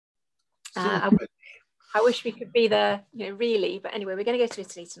I, I wish we could be there, really. But anyway, we're going to go to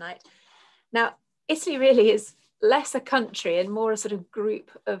Italy tonight. Now, Italy really is less a country and more a sort of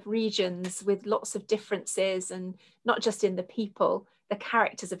group of regions with lots of differences, and not just in the people. The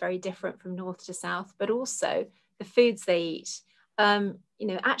characters are very different from north to south, but also the foods they eat.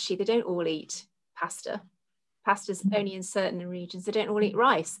 Actually, they don't all eat pasta. Pasta's only in certain regions. They don't all eat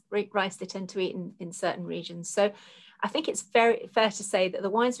rice. Rice they tend to eat in certain regions. So I think it's very fair to say that the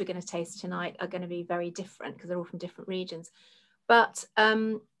wines we're going to taste tonight are going to be very different because they're all from different regions. But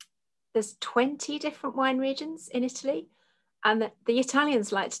there's 20 different wine regions in Italy. And the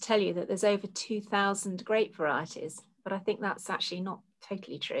Italians like to tell you that there's over 2,000 grape varieties. But I think that's actually not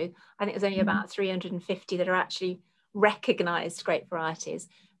totally true. I think there's only about 350 that are actually recognized grape varieties.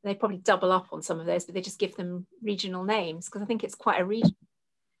 They probably double up on some of those, but they just give them regional names because I think it's quite a region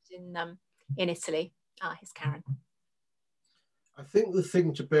in Italy. Here's Karen. I think the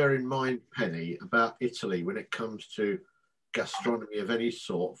thing to bear in mind, Penny, about Italy when it comes to gastronomy of any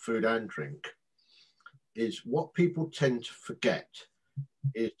sort, food and drink, is what people tend to forget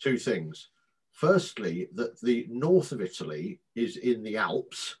is two things. Firstly, that the north of Italy is in the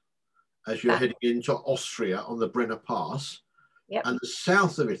Alps as you're heading into Austria on the Brenner Pass. Yep. And the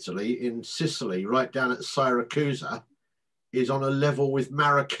south of Italy in Sicily, right down at Syracuse, is on a level with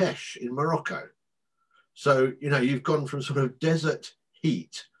Marrakesh in Morocco. So, you've gone from sort of desert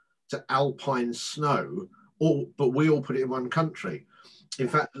heat to alpine snow, but we all put it in one country. In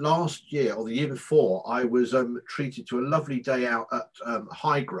fact, last year or the year before, I was treated to a lovely day out at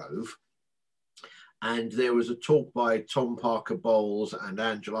Highgrove. And there was a talk by Tom Parker Bowles and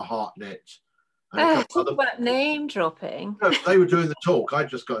Angela Hartnett. Talk about name dropping. No, they were doing the talk. I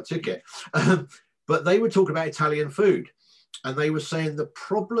just got a ticket. But they were talking about Italian food. And they were saying the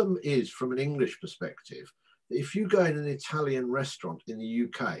problem is, from an English perspective, that if you go in an Italian restaurant in the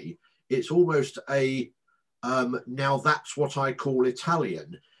UK, it's almost now that's what I call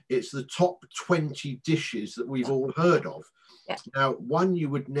Italian. It's the top 20 dishes that we've all heard of. Yeah. Now, one, you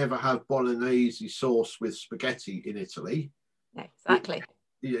would never have bolognese sauce with spaghetti in Italy. Yeah, exactly.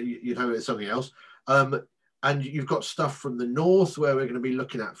 You'd have it with something else. And you've got stuff from the north where we're going to be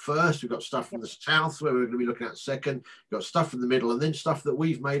looking at first. We've got stuff from the south where we're going to be looking at second. You've got stuff from the middle, and then stuff that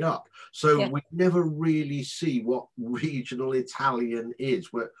we've made up. So we never really see what regional Italian is.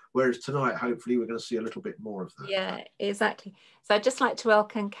 Whereas tonight, hopefully, we're going to see a little bit more of that. Yeah, exactly. So I'd just like to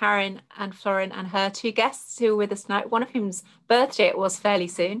welcome Karen and Florin and her two guests who are with us tonight, one of whom's birthday it was fairly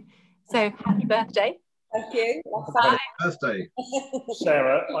soon. So happy birthday. Thank you. Happy birthday.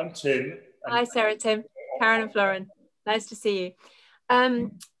 Sarah, I'm Tim. Hi, Sarah, Tim. Karen and Florin, nice to see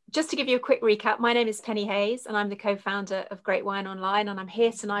you. Just to give you a quick recap, my name is Penny Hayes and I'm the co-founder of Great Wine Online, and I'm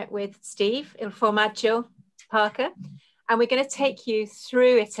here tonight with Steve Il Formaggio Parker, and we're going to take you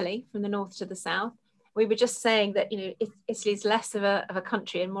through Italy from the north to the south. We were just saying that Italy's less of a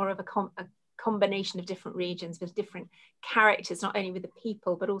country and more of a combination of different regions with different characters, not only with the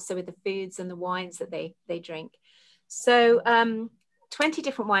people but also with the foods and the wines that they drink. So 20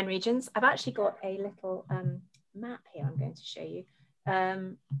 different wine regions. I've actually got a little map here I'm going to show you,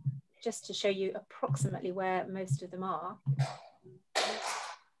 just to show you approximately where most of them are.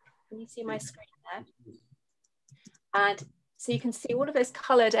 Can you see my screen there? And so you can see all of those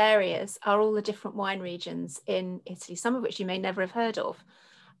coloured areas are all the different wine regions in Italy, some of which you may never have heard of.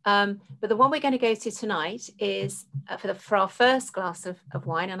 But the one we're going to go to tonight is, for our first glass of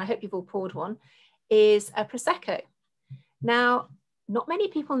wine, and I hope you've all poured one, is a Prosecco. Now, not many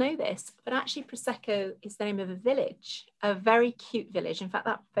people know this, but actually Prosecco is the name of a village, a very cute village. In fact,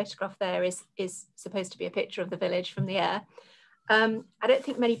 that photograph there is supposed to be a picture of the village from the air. I don't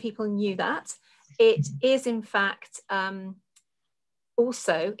think many people knew that. It is, in fact, it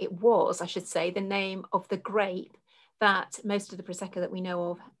was, I should say, the name of the grape that most of the Prosecco that we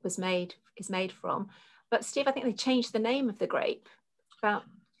know of is made from. But Steve, I think they changed the name of the grape.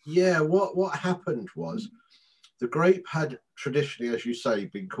 Yeah, what happened was the grape had traditionally, as you say,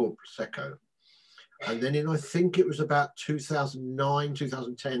 been called Prosecco. And then I think it was about 2009,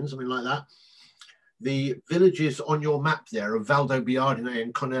 2010, something like that, the villages on your map there of Valdobbiadene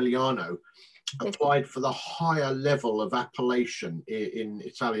and Conegliano applied for the higher level of appellation in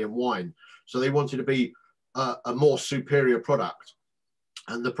Italian wine. So they wanted to be a more superior product.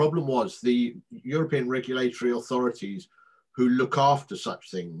 And the problem was the European regulatory authorities who look after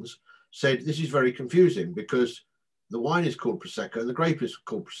such things said, this is very confusing because the wine is called Prosecco and the grape is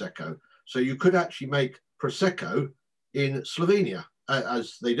called Prosecco. So you could actually make Prosecco in Slovenia,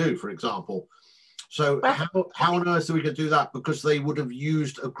 as they do, for example. So how on earth are we going to do that? Because they would have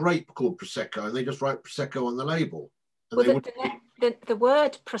used a grape called Prosecco and they just write Prosecco on the label. And well, the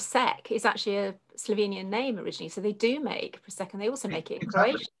word Prosecco is actually a Slovenian name originally, so they do make Prosecco, and they also make it in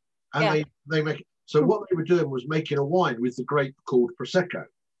Croatia. And yeah. they make it. So what they were doing was making a wine with the grape called Prosecco.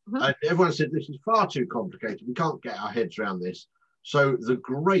 And everyone said, this is far too complicated. We can't get our heads around this. So the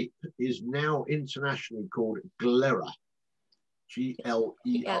grape is now internationally called Glera,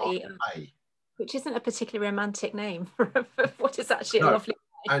 Glera. Which isn't a particularly romantic name for what is actually a lovely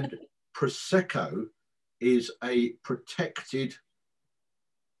wine. And Prosecco is a protected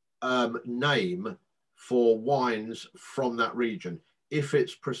name for wines from that region, if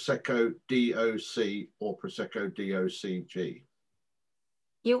it's Prosecco DOC or Prosecco DOCG.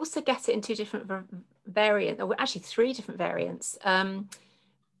 You also get it in two different variants, or actually three different variants.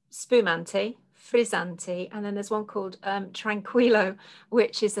 Spumante, Frizzante, and then there's one called Tranquillo,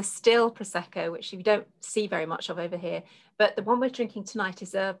 which is a still Prosecco, which you don't see very much of over here. But the one we're drinking tonight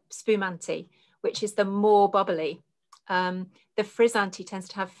is a Spumante, which is the more bubbly. The Frizzante tends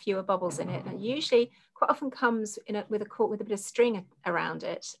to have fewer bubbles in it, and usually quite often comes in with a cork with a bit of string around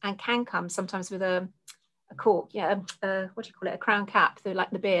it, and can come sometimes with a cork, what do you call it, a crown cap, like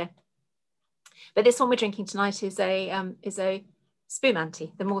the beer. But this one we're drinking tonight is a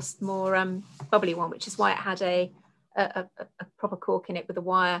Spumante, the more bubbly one, which is why it had a proper cork in it with a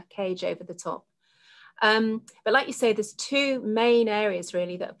wire cage over the top. But like you say, there's two main areas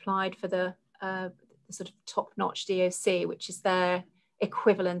really that applied for the sort of top-notch DOC, which is their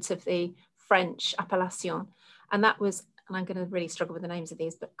equivalent of the French appellation, and that was, and I'm going to really struggle with the names of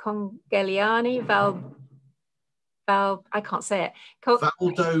these, but Congelliani, I can't say it.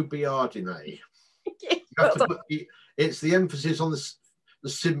 Valdobbiadene. It's the emphasis on the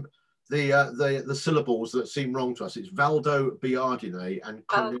syllables that seem wrong to us. It's Valdobbiadene and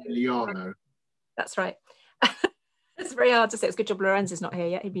Congelliano. That's right. It's very hard to say. It's good job Lorenzo's not here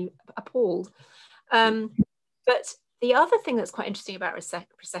yet. He'd be appalled. But the other thing that's quite interesting about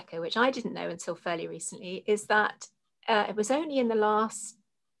Prosecco, which I didn't know until fairly recently, is that it was only in the last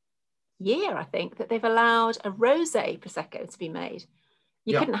year, I think, that they've allowed a rosé Prosecco to be made.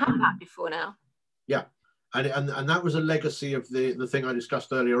 You couldn't have that before now. Yeah, and that was a legacy of the thing I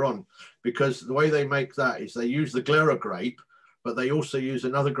discussed earlier on, because the way they make that is they use the Glera grape, but they also use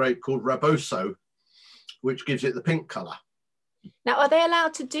another grape called Raboso, which gives it the pink colour. Now, are they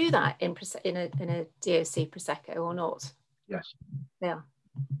allowed to do that in a DOC Prosecco or not? Yes. They are,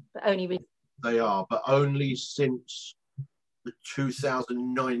 but only they are, but only since the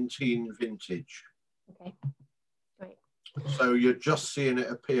 2019 vintage. Okay, great. So you're just seeing it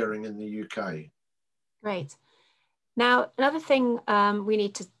appearing in the UK. Great. Now, another thing we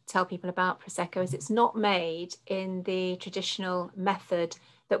need to tell people about Prosecco is it's not made in the traditional method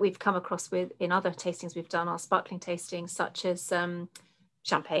that we've come across with in other tastings we've done, our sparkling tastings, such as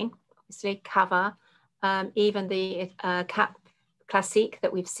champagne, obviously, cava, even the Cap Classique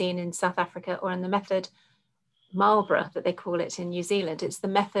that we've seen in South Africa, or in the method Marlborough that they call it in New Zealand. It's the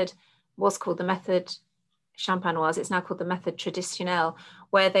method, was called the method champenoise, it's now called the method traditionnelle,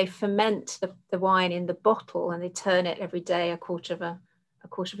 where they ferment the wine in the bottle and they turn it every day a quarter of a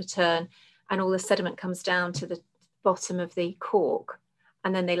turn, and all the sediment comes down to the bottom of the cork,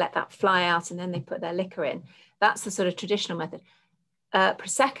 and then they let that fly out, and then they put their liquor in. That's the sort of traditional method.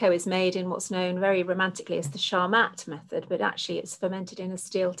 Prosecco is made in what's known very romantically as the Charmat method, but actually it's fermented in a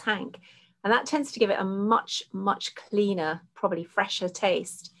steel tank. And that tends to give it a much, much cleaner, probably fresher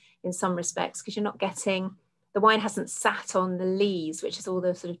taste in some respects, because you're not getting, the wine hasn't sat on the lees, which is all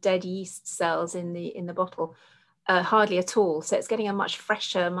the sort of dead yeast cells in the bottle, hardly at all. So it's getting a much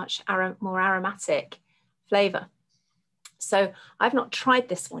fresher, much more aromatic flavour. So I've not tried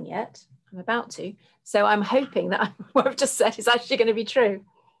this one yet. I'm about to. So I'm hoping that what I've just said is actually going to be true.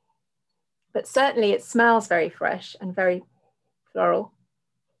 But certainly it smells very fresh and very floral.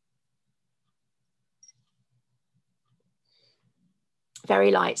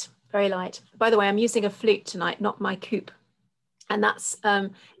 Very light, very light. By the way, I'm using a flute tonight, not my coupe. And that's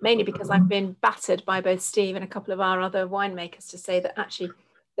mainly because I've been battered by both Steve and a couple of our other winemakers to say that actually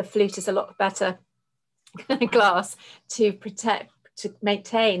the flute is a lot better glass to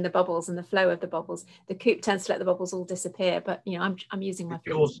maintain the bubbles and the flow of the bubbles. The coupe tends to let the bubbles all disappear, but you know, I'm using my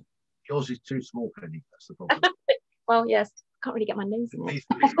flute. Yours is too small, Penny. That's the problem. Well, yes, can't really get my nose in it.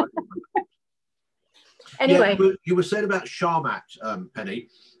 Anyway, yeah, you were saying about Charmat, Penny.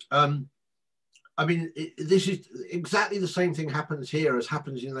 I mean, this is exactly the same thing happens here as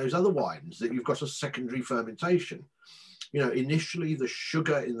happens in those other wines, that you've got a secondary fermentation. You know, initially the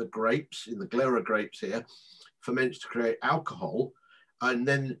sugar in the grapes, in the Glera grapes here, ferments to create alcohol. And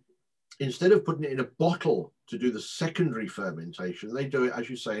then instead of putting it in a bottle to do the secondary fermentation, they do it, as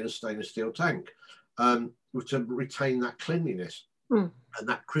you say, in a stainless steel tank to retain that cleanliness. and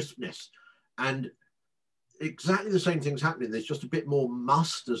that crispness. And exactly the same thing's happening. There's just a bit more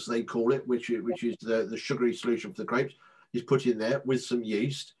must, as they call it, which is the sugary solution for the grapes, is put in there with some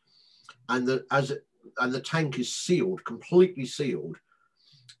yeast, and the tank is sealed, completely sealed,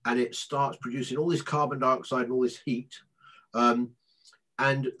 and it starts producing all this carbon dioxide and all this heat,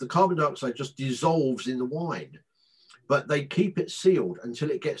 and the carbon dioxide just dissolves in the wine. But they keep it sealed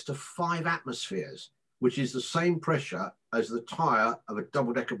until it gets to 5 atmospheres, which is the same pressure as the tire of a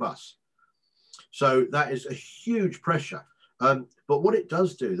double-decker bus. So that is a huge pressure. But what it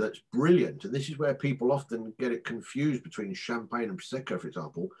does do that's brilliant, and this is where people often get it confused between Champagne and Prosecco, for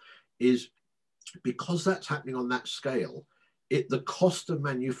example, is because that's happening on that scale, the cost of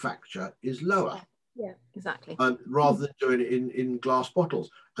manufacture is lower. Yeah, exactly. Rather than doing it in glass bottles.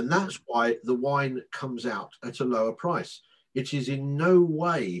 And that's why the wine comes out at a lower price. It is in no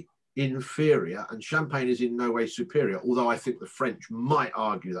way inferior, and Champagne is in no way superior, although I think the French might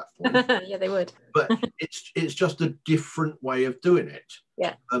argue that point. Yeah, they would. But it's just a different way of doing it.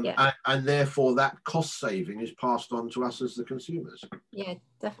 Yeah, and therefore that cost saving is passed on to us as the consumers. Yeah,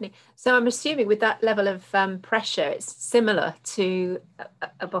 definitely. So I'm assuming with that level of pressure, it's similar to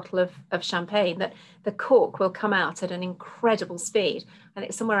a bottle of champagne, that the cork will come out at an incredible speed. I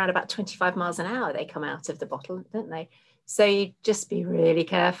think somewhere around about 25 miles an hour they come out of the bottle, don't they? So you just be really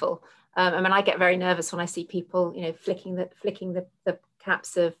careful. I mean, I get very nervous when I see people, flicking the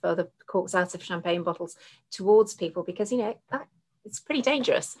caps of or the corks out of champagne bottles towards people, because it's pretty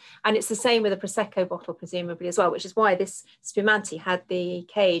dangerous. And it's the same with a Prosecco bottle, presumably, as well, which is why this Spumante had the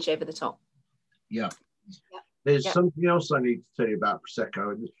cage over the top. Yeah. There's something else I need to tell you about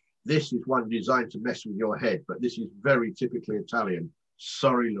Prosecco, and this is one designed to mess with your head, but this is very typically Italian.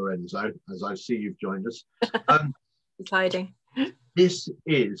 Sorry, Lorenzo, as I see you've joined us. He's hiding. This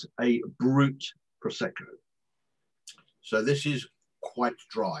is a brut Prosecco. So this is quite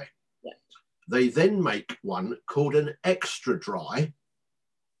dry. Yeah. They then make one called an extra dry,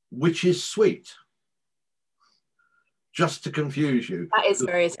 which is sweet. Just to confuse you. That is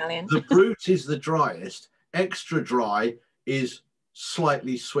very Italian. The brut is the driest. Extra dry is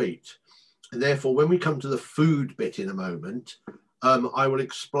slightly sweet. And therefore, when we come to the food bit in a moment, I will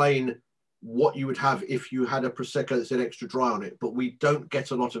explain what you would have if you had a Prosecco that said extra dry on it, but we don't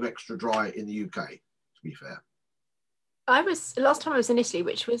get a lot of extra dry in the UK, to be fair. Last time I was in Italy,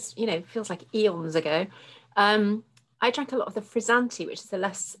 which was, feels like eons ago, I drank a lot of the frizzanti, which is a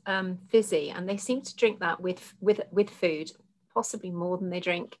less fizzy, and they seem to drink that with food, possibly more than they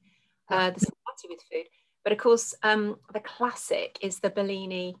drink the Spumante with food. But of course, the classic is the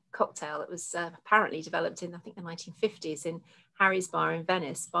Bellini cocktail that was apparently developed in, I think, the 1950s in Harry's Bar in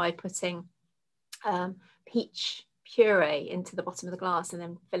Venice by putting peach puree into the bottom of the glass and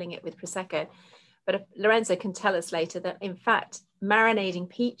then filling it with Prosecco. But Lorenzo can tell us later that, in fact, marinating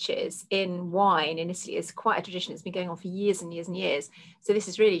peaches in wine in Italy is quite a tradition. It's been going on for years and years and years. So this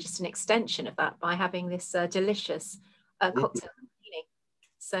is really just an extension of that by having this delicious cocktail.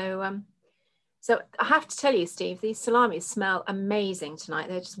 So I have to tell you, Steve, these salamis smell amazing tonight.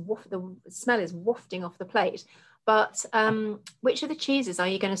 They're just the smell is wafting off the plate. But which of the cheeses are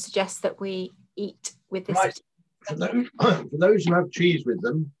you going to suggest that we eat with this? Right. For those who have cheese with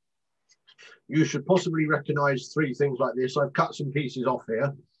them, you should possibly recognise 3 things like this. I've cut some pieces off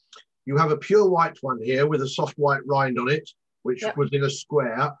here. You have a pure white one here with a soft white rind on it, which was in a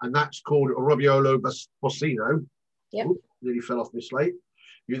square, and that's called Robbiolo Bosino. Yep. Ooh, nearly fell off my slate.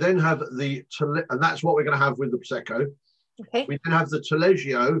 You then have and that's what we're going to have with the Prosecco. Okay. We then have the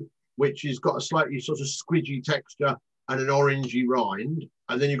Taleggio, which has got a slightly sort of squidgy texture and an orangey rind.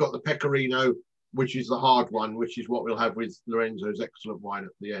 And then you've got the Pecorino, which is the hard one, which is what we'll have with Lorenzo's excellent wine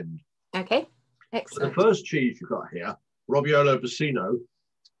at the end. Okay, excellent. So the first cheese you've got here, Robbiolo Bosino,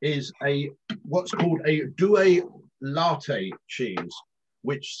 is what's called a Due Latte cheese,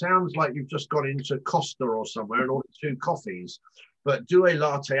 which sounds like you've just gone into Costa or somewhere and ordered 2 coffees. But Due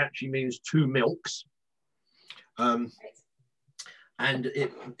Latte actually means 2 milks. And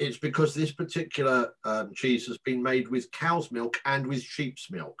it's because this particular cheese has been made with cow's milk and with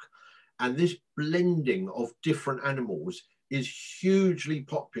sheep's milk. And this blending of different animals is hugely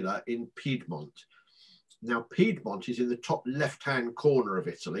popular in Piedmont. Now, Piedmont is in the top left-hand corner of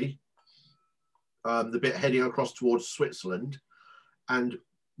Italy, the bit heading across towards Switzerland. And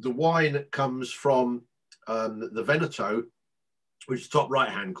the wine comes from the Veneto, which is top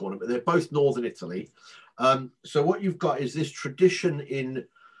right-hand corner, but they're both northern Italy. So what you've got is this tradition in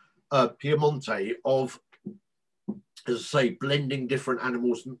Piemonte of, as I say, blending different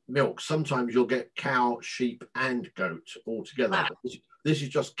animals' milk. Sometimes you'll get cow, sheep, and goat all together. Wow. This is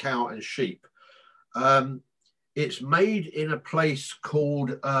just cow and sheep. It's made in a place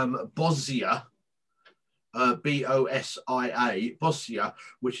called Bosia, Bosia, Bosia,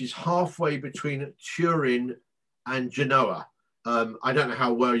 which is halfway between Turin and Genoa. I don't know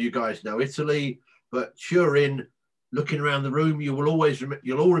how well you guys know Italy, but Turin, looking around the room, you'll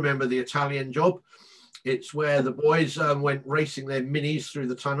all remember the Italian Job. It's where the boys went racing their minis through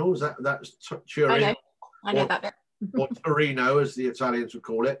the tunnels. That's Turin. I know that bit. Or Torino, as the Italians would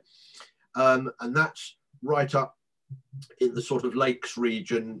call it. And that's right up in the sort of lakes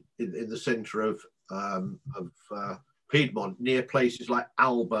region in the centre of Piedmont, near places like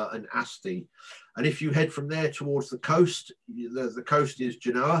Alba and Asti. And if you head from there towards the coast, the coast is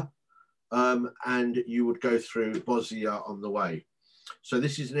Genoa, and you would go through Bosia on the way. So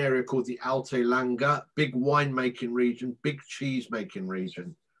this is an area called the Alte Langa, big winemaking region, big cheese making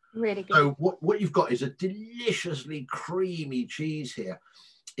region. Really good. So what you've got is a deliciously creamy cheese here.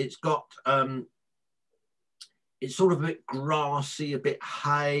 It's got, it's sort of a bit grassy, a bit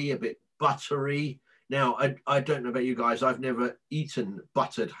hay, a bit buttery. Now, I don't know about you guys, I've never eaten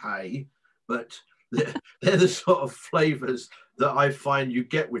buttered hay, but they're the sort of flavors that I find you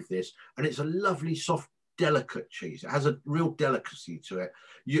get with this. And it's a lovely, soft, delicate cheese. It has a real delicacy to it.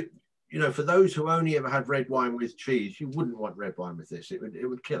 You know, for those who only ever had red wine with cheese, you wouldn't want red wine with this. It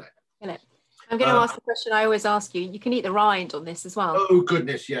would kill it. Kill it. I'm going to ask the question I always ask you. You can eat the rind on this as well. Oh,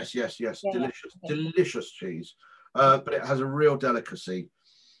 goodness. Yes. Yeah. Delicious cheese. But it has a real delicacy.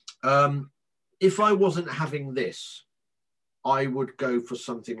 If I wasn't having this, I would go for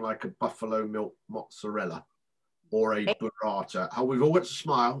something like a buffalo milk mozzarella or a burrata. Oh, we've all got to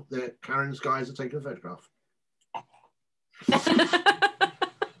smile. Karen's guys are taking a photograph.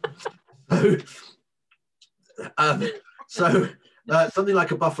 So something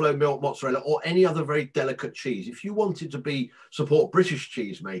like a buffalo milk mozzarella or any other very delicate cheese. If you wanted to support British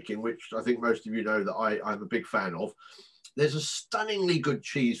cheese making, which I think most of you know that I'm a big fan of, there's a stunningly good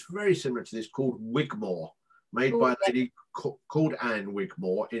cheese very similar to this called Wigmore, made by a lady called Anne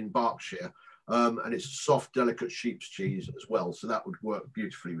Wigmore in Berkshire. And it's a soft, delicate sheep's cheese as well. So that would work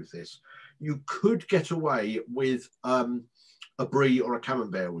beautifully with this. You could get away with a brie or a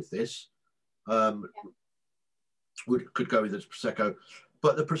camembert with this. Could go with this Prosecco.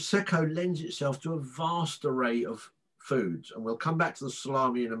 But the Prosecco lends itself to a vast array of foods. And we'll come back to the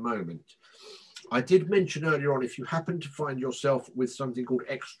salami in a moment. I did mention earlier on, if you happen to find yourself with something called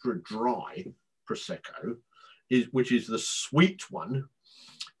extra dry Prosecco, which is the sweet one,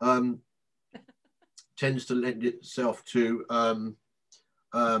 tends to lend itself to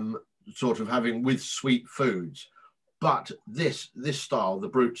sort of having with sweet foods. But this style, the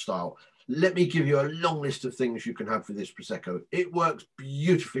Brut style, let me give you a long list of things you can have for this Prosecco. It works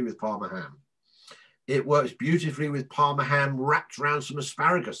beautifully with Parma ham. It works beautifully with Parma ham wrapped around some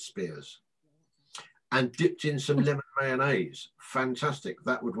asparagus spears and dipped in some lemon mayonnaise. Fantastic.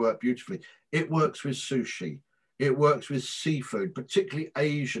 That would work beautifully. It works with sushi. It works with seafood, particularly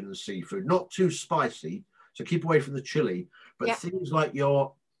Asian seafood, not too spicy, so keep away from the chili, but things like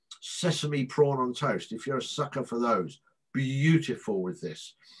your sesame prawn on toast, if you're a sucker for those, beautiful with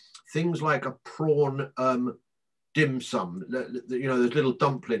this. Things like a prawn dim sum, you know, those little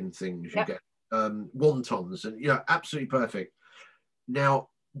dumpling things you get, wontons, and, you know, absolutely perfect. Now,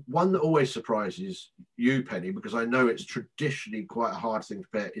 one that always surprises you, Penny, because I know it's traditionally quite a hard thing to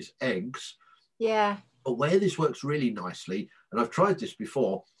prepare, is eggs. Yeah. But where this works really nicely, and I've tried this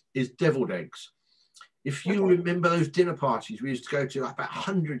before, is deviled eggs. If you remember those dinner parties we used to go to about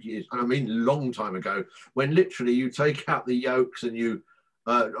 100 years, and I mean long time ago, when literally you take out the yolks and you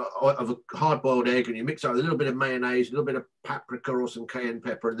of a hard-boiled egg and you mix it with a little bit of mayonnaise, a little bit of paprika or some cayenne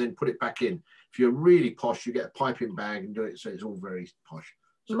pepper, and then put it back in. If you're really posh, you get a piping bag and do it so it's all very posh.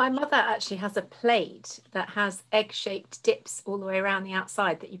 My mother actually has a plate that has egg-shaped dips all the way around the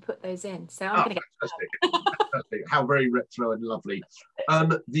outside that you put those in. So I'm going to get fantastic. How very retro and lovely.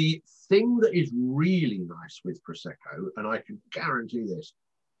 The thing that is really nice with Prosecco, and I can guarantee this,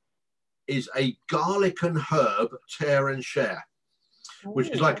 is a garlic and herb tear and share, which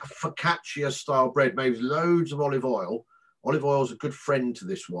is like a focaccia style bread made with loads of olive oil. Olive oil is a good friend to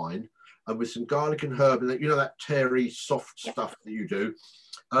this wine, and with some garlic and herb, and you know that terry soft stuff that you do.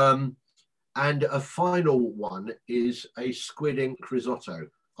 And a final one is a squid ink risotto.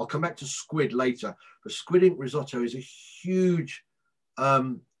 I'll come back to squid later, but squid ink risotto is a huge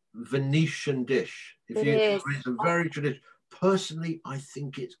Venetian dish. It's a very traditional. Personally, I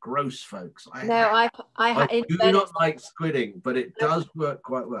think it's gross, folks. I do not like squid ink, but it does work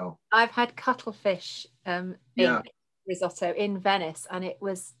quite well. I've had cuttlefish risotto in Venice, and it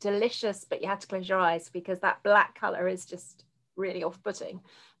was delicious, but you had to close your eyes because that black colour is just really off-putting.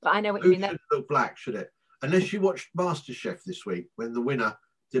 But I know what you mean. It should look black, should it? unless you watched MasterChef this week, when the winner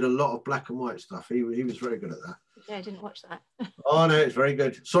did a lot of black and white stuff. He was very good at that. Yeah, I didn't watch that. Oh no, it's very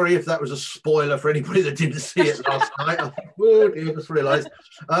good. Sorry if that was a spoiler for anybody that didn't see it last night. I thought, oh dear, just realised.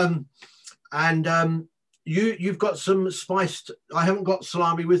 You've got some spiced. I haven't got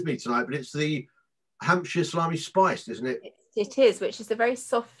salami with me tonight, but it's the Hampshire salami spiced, isn't it? It is, which is a very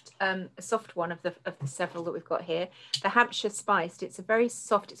soft, one of the several that we've got here. The Hampshire spiced. It's a very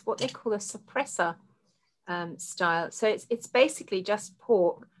soft. It's what they call a suppressor style. So it's basically just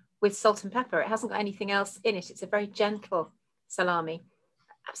pork with salt and pepper. It hasn't got anything else in it. It's a very gentle salami.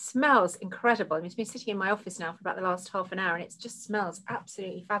 It smells incredible. I mean, it's been sitting in my office now for about the last half an hour, and it just smells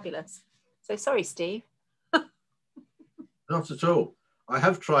absolutely fabulous. So sorry, Steve. Not at all. I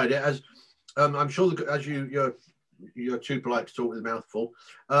have tried it, as I'm sure as you're too polite to talk with a mouthful.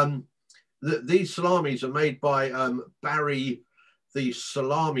 These salamis are made by Barry, the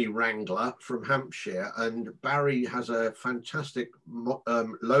salami wrangler from Hampshire, and Barry has a fantastic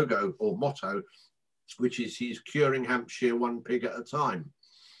logo or motto, which is he's curing Hampshire one pig at a time.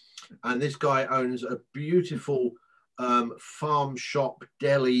 And this guy owns a beautiful farm shop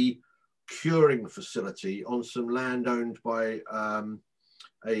deli curing facility on some land owned by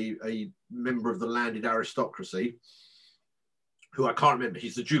a member of the landed aristocracy, who I can't remember.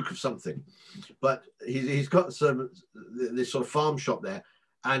 He's the Duke of something, but he's got this sort of farm shop there,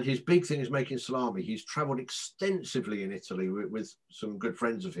 and his big thing is making salami. He's travelled extensively in Italy with some good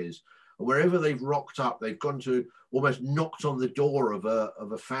friends of his, and wherever they've rocked up, they've gone to almost knocked on the door of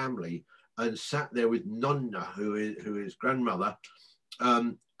a family and sat there with Nonna, who is grandmother,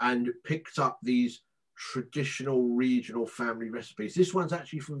 and picked up these traditional regional family recipes. This one's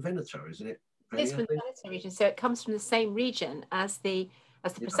actually from Veneto, isn't it? It's from the Veneto region, so it comes from the same region as the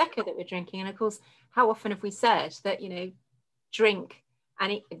Prosecco that we're drinking. And of course, how often have we said that, you know, drink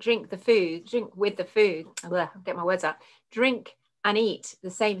and eat, drink with the food. I'll get my words out. Drink and eat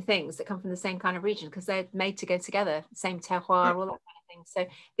the same things that come from the same kind of region, because they're made to go together, same terroir, all that kind of thing. So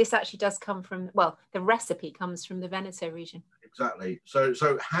this actually does come from, well, the recipe comes from the Veneto region. Exactly. So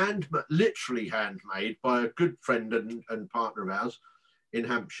literally handmade by a good friend and partner of ours in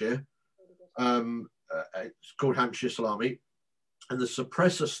Hampshire. It's called Hampshire salami, and the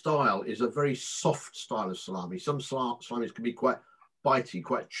suppressor style is a very soft style of salami. Some salamis can be quite bitey,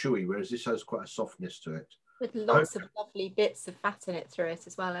 quite chewy, whereas this has quite a softness to it. With lots of lovely bits of fat in it through it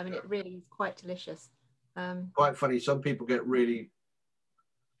as well. I mean, it really is quite delicious. Quite funny. Some people get really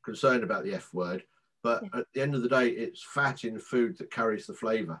concerned about the F word, but at the end of the day, it's fat in food that carries the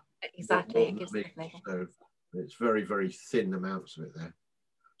flavour. Exactly. It gives the flavour. So it's very, very thin amounts of it there.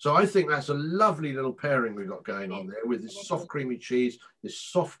 So I think that's a lovely little pairing we've got going on there, with this soft creamy cheese, this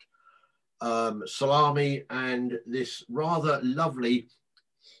soft salami, and this rather lovely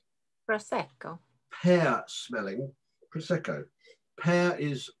Prosecco. pear smelling Prosecco. Pear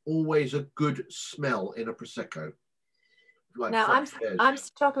is always a good smell in a Prosecco. Like now I'm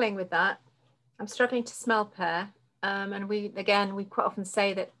struggling with that. I'm struggling to smell pear. And we quite often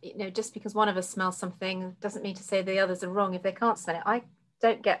say that, you know, just because one of us smells something doesn't mean to say the others are wrong if they can't smell it. I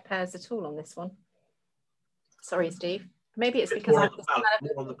don't get pears at all on this one. Sorry, Steve. Maybe it's because more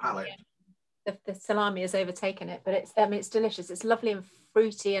on the palate. The salami has overtaken it, but it's delicious. It's lovely and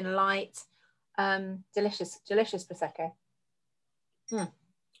fruity and light. Delicious Prosecco.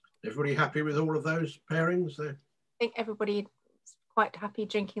 Everybody happy with all of those pairings there? I think everybody is quite happy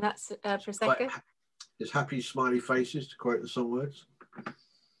drinking that Prosecco. It's happy smiley faces, to quote the song words.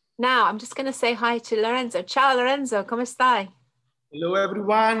 Now I'm just going to say hi to Lorenzo. Ciao Lorenzo, come stai? Hello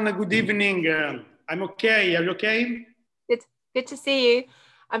everyone, good evening. I'm okay, are you okay? Good to see you.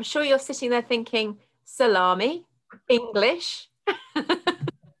 I'm sure you're sitting there thinking, salami, English.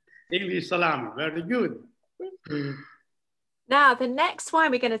 English salami, very good. Now, the next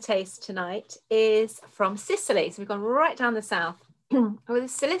wine we're going to taste tonight is from Sicily. So we've gone right down the south.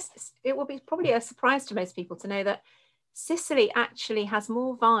 It will be probably a surprise to most people to know that Sicily actually has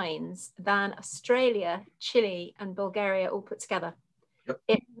more vines than Australia, Chile, and Bulgaria all put together. Yep.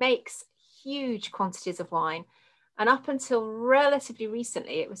 It makes huge quantities of wine. And up until relatively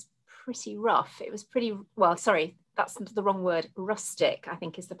recently, it was pretty rough. It was pretty, well, sorry, that's the wrong word. Rustic, I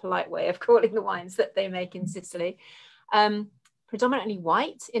think, is the polite way of calling the wines that they make in Sicily. Predominantly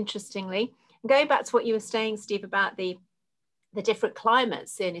white, interestingly. And going back to what you were saying, Steve, about the different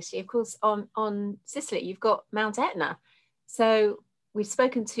climates in Italy, of course, on Sicily, you've got Mount Etna. So we've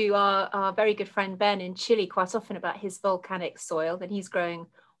spoken to our very good friend Ben in Chile quite often about his volcanic soil that he's growing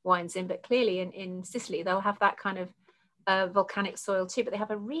wines in, but clearly in Sicily, they'll have that kind of volcanic soil too, but they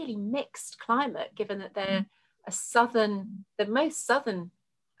have a really mixed climate, given that they're are they the most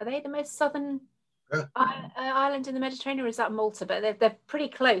southern Island in the Mediterranean, or is that Malta? But they're pretty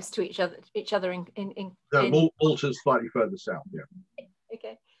close to each other No, Malta's slightly further south. Yeah.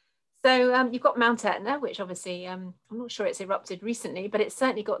 Okay. So you've got Mount Etna, which obviously I'm not sure it's erupted recently, but it's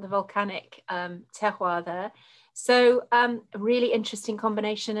certainly got the volcanic terroir there. So a really interesting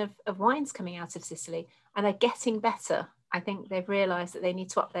combination of wines coming out of Sicily, and they're getting better. I think they've realised that they need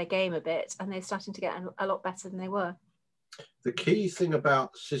to up their game a bit, and they're starting to get a lot better than they were. The key thing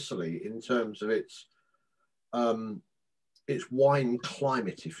about Sicily, in terms of its wine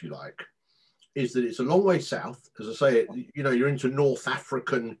climate, if you like, is that it's a long way south. As I say, you're into North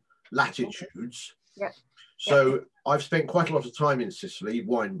African latitudes. Yeah. So I've spent quite a lot of time in Sicily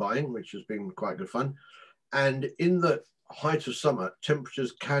wine buying, which has been quite good fun. And in the height of summer,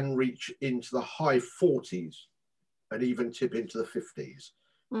 temperatures can reach into the high 40s and even tip into the 50s.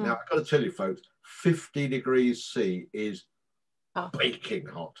 Now, I've got to tell you, folks, 50 degrees C is baking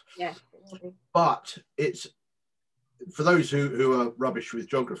hot. Yeah. But it's, for those who are rubbish with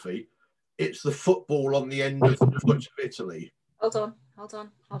geography, it's the football on the end of the foot of Italy. Hold on.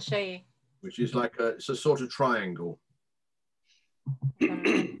 I'll show you. Which is like it's a sort of triangle.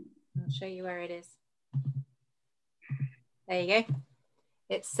 I'll show you where it is. There you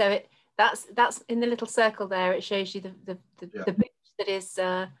go. That's in the little circle there. It shows you the boot that is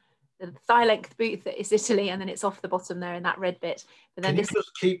the thigh length boot that is Italy, and then it's off the bottom there in that red bit. But then Can you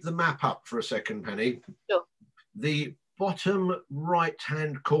just keep the map up for a second, Penny? Sure. The bottom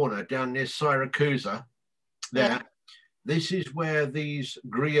right-hand corner down near Syracuse, there. Yeah. This is where these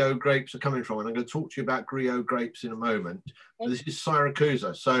Grillo grapes are coming from, and I'm going to talk to you about Grillo grapes in a moment. Okay. This is Syracuse.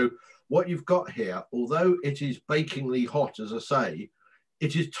 So what you've got here, although it is bakingly hot, as I say,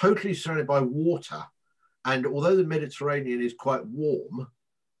 it is totally surrounded by water. And although the Mediterranean is quite warm,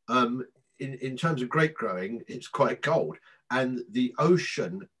 in terms of grape growing, it's quite cold. And the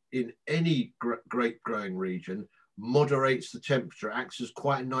ocean in any grape growing region moderates the temperature, acts as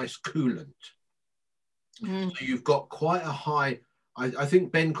quite a nice coolant. So you've got quite a high, I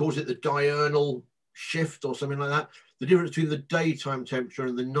think Ben calls it the diurnal shift or something like that. The difference between the daytime temperature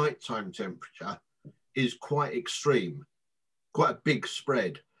and the nighttime temperature is quite extreme, quite a big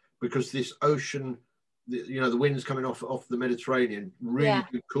spread, because this ocean, the winds coming off the Mediterranean really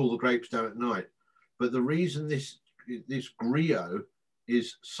do cool the grapes down at night. But the reason this Grillo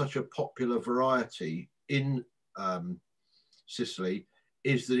is such a popular variety in Sicily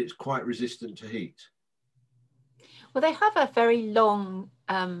is that it's quite resistant to heat. Well, they have a very long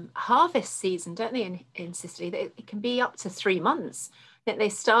harvest season, don't they, in Sicily? It can be up to 3 months. I think they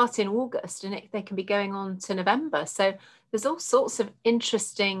start in August and they can be going on to November. So there's all sorts of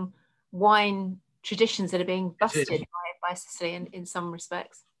interesting wine traditions that are being busted by Sicily in some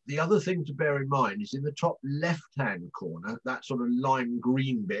respects. The other thing to bear in mind is in the top left-hand corner, that sort of lime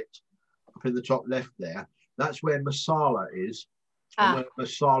green bit up in the top left there, that's where Marsala is, and where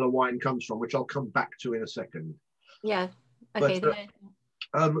Marsala wine comes from, which I'll come back to in a second. Yeah. Okay.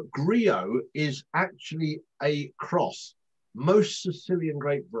 But, Grillo is actually a cross. Most Sicilian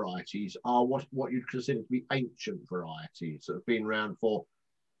grape varieties are what you'd consider to be ancient varieties that have been around for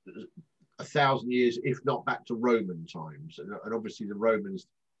 1,000 years, if not back to Roman times. And obviously the Romans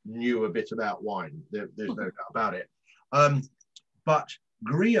knew a bit about wine. There's no doubt about it. But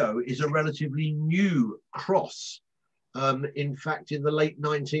Grillo is a relatively new cross. In fact, in the late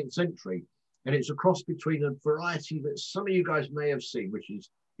 19th century. And it's a cross between a variety that some of you guys may have seen, which is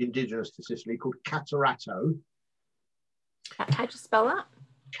indigenous to Sicily, called Catarato. How do you spell that?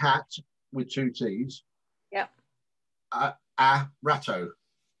 Cat with 2 T's. Yep. Ratto.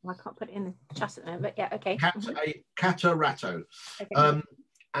 Well, I can't put it in the chat at the moment, but yeah, okay. Catarato. Okay.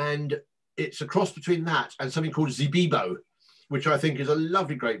 And it's a cross between that and something called Zibibo, which I think is a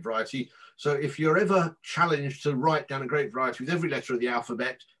lovely grape variety. So if you're ever challenged to write down a grape variety with every letter of the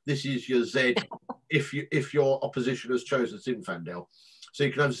alphabet, this is your Z if your opposition has chosen Zinfandel. So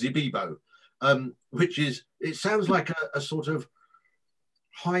you can have Zibibo, which is, it sounds like a sort of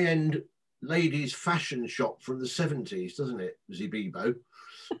high-end ladies' fashion shop from the 70s, doesn't it, Zibibo?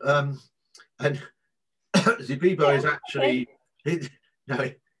 And Zibibo is actually, it's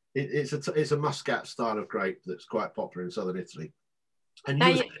a Muscat style of grape that's quite popular in southern Italy. And you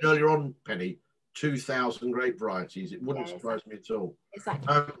were saying earlier on, Penny, 2,000 grape varieties. It wouldn't surprise me at all. Exactly.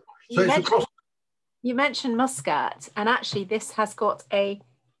 So you mentioned Muscat, and actually this has got a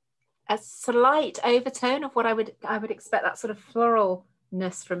slight overtone of what I would expect, that sort of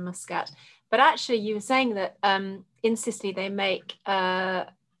floralness from Muscat. But actually, you were saying that in Sicily they make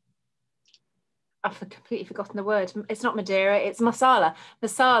I've completely forgotten the word. It's not Madeira, it's Marsala,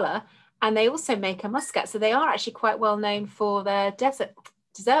 and they also make a Muscat. So they are actually quite well known for their desert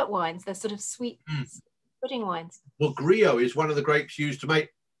dessert wines. They're sort of sweet pudding wines. Well, Grillo is one of the grapes used to make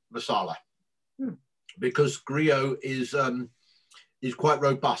Marsala, because Grillo is quite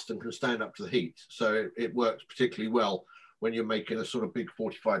robust and can stand up to the heat. So it works particularly well when you're making a sort of big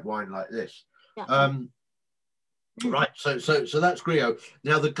fortified wine like this. Yeah. Right, so that's Grillo.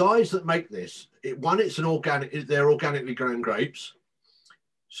 Now the guys that make this, they're organically grown grapes.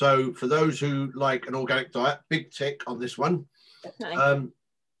 So for those who like an organic diet, big tick on this one. Definitely.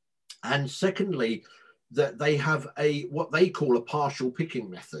 And secondly, that they have what they call a partial picking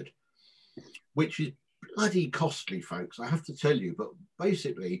method, which is bloody costly, folks, I have to tell you. But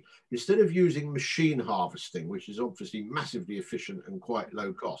basically, instead of using machine harvesting, which is obviously massively efficient and quite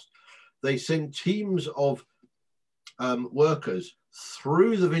low cost, they send teams of workers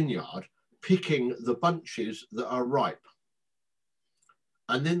through the vineyard picking the bunches that are ripe,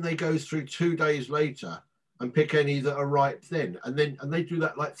 and then they go through 2 days later and pick any that are ripe then, and they do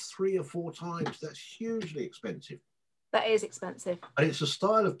that like 3 or 4 times. That's hugely expensive. That is expensive, and it's a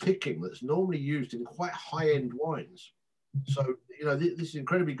style of picking that's normally used in quite high-end wines. So you know, this is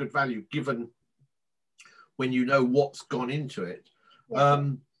incredibly good value given when you know what's gone into it.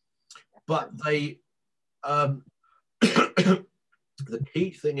 But they the key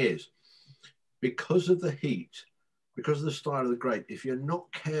thing is, because of the heat, because of the style of the grape, if you're not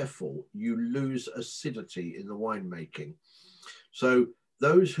careful, you lose acidity in the winemaking. So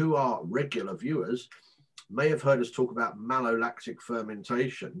those who are regular viewers may have heard us talk about malolactic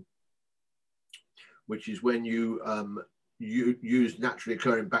fermentation, which is when you use naturally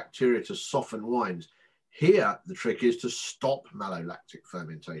occurring bacteria to soften wines. Here, the trick is to stop malolactic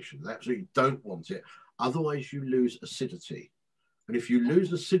fermentation. They absolutely don't want it. Otherwise, you lose acidity. And if you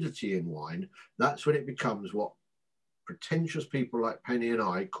lose acidity in wine, that's when it becomes what pretentious people like Penny and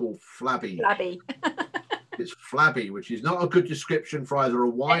I call flabby. Flabby. It's flabby, which is not a good description for either a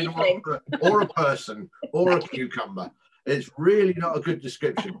wine or a person or a cucumber. It's really not a good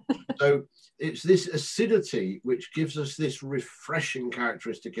description. So it's this acidity which gives us this refreshing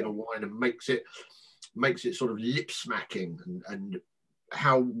characteristic in a wine and makes it sort of lip smacking, and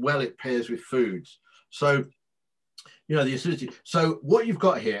how well it pairs with foods. So, you know, the acidity. So what you've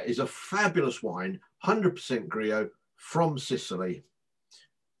got here is a fabulous wine, 100% Grillo from Sicily,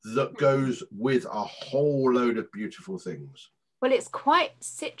 that goes with a whole load of beautiful things. Well, it's quite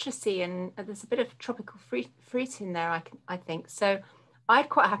citrusy, and there's a bit of tropical fruit in there, I think. So I'd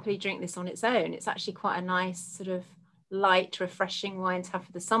quite happily drink this on its own. It's actually quite a nice sort of light, refreshing wine to have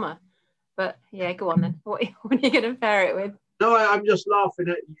for the summer. But yeah, go on then. What are you going to pair it with? No, I'm just laughing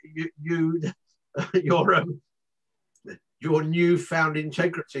at your newfound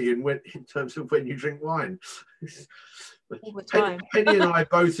integrity in terms of when you drink wine. All the time. Penny and I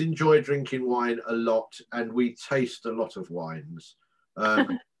both enjoy drinking wine a lot, and we taste a lot of wines.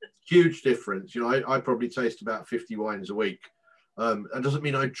 Huge difference. You know, I probably taste about 50 wines a week. That doesn't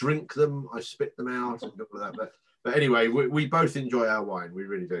mean I drink them. I spit them out and all of that. But anyway, we both enjoy our wine. We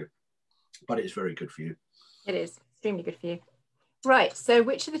really do. But it's very good for you. It is extremely good for you. Right. So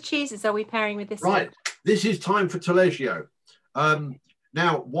which of the cheeses are we pairing with this? Right. One? This is time for Taleggio.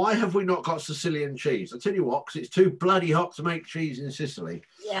 Now, why have we not got Sicilian cheese? I'll tell you what, because it's too bloody hot to make cheese in Sicily.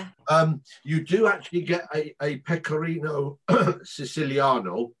 Yeah. You do actually get a pecorino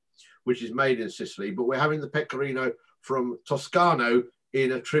siciliano, which is made in Sicily, but we're having the pecorino from Toscano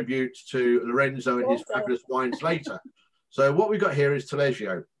in a tribute to Lorenzo and his fabulous wines later. So what we've got here is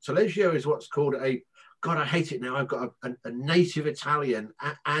Taleggio. Taleggio is what's called God, I hate it now. I've got a native Italian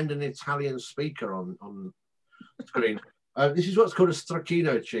and an Italian speaker on screen. This is what's called a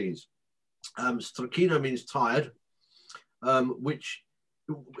stracchino cheese. Stracchino means tired, which,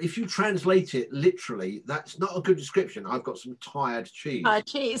 if you translate it literally, that's not a good description. I've got some tired cheese.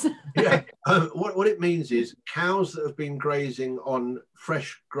 Cheese. Yeah. What it means is cows that have been grazing on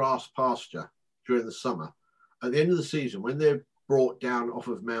fresh grass pasture during the summer, at the end of the season, when they're brought down off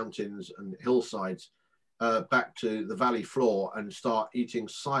of mountains and hillsides back to the valley floor and start eating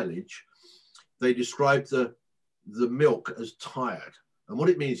silage, they describe the milk as tired. And what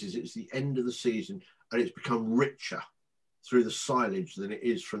it means is it's the end of the season and it's become richer through the silage than it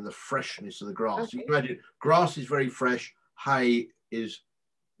is from the freshness of the grass. Okay. You can imagine grass is very fresh, hay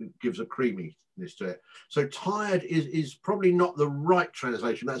gives a creaminess to it. So tired is probably not the right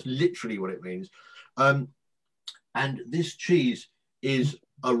translation. That's literally what it means. And this cheese is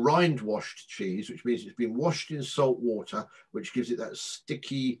a rind washed cheese, which means it's been washed in salt water, which gives it that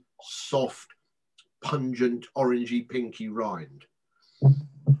sticky, soft, pungent, orangey, pinky rind.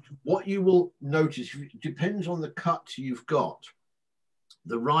 What you will notice, depends on the cut you've got.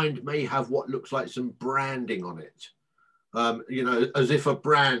 The rind may have what looks like some branding on it. you know, as if a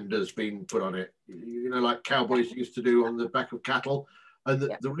brand has been put on it, you know, like cowboys used to do on the back of cattle. And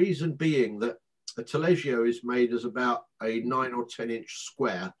the reason being that a taleggio is made as about a 9 or 10 inch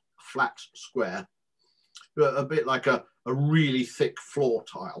square, flat square, a bit like a really thick floor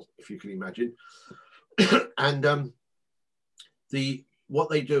tile, if you can imagine. And what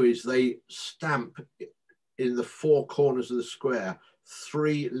they do is they stamp in the 4 corners of the square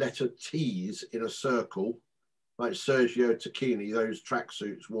 3-letter T's in a circle, like Sergio Tacchini, those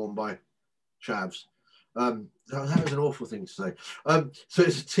tracksuits worn by chavs. That was an awful thing to say. So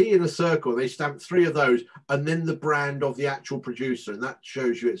it's a T in a circle. They stamp 3 of those, and then the brand of the actual producer, and that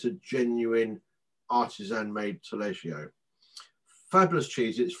shows you it's a genuine artisan-made taleggio. Fabulous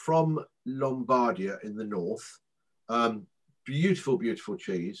cheese. It's from Lombardia in the north. Beautiful, beautiful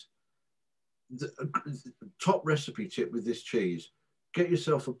cheese. The top recipe tip with this cheese: get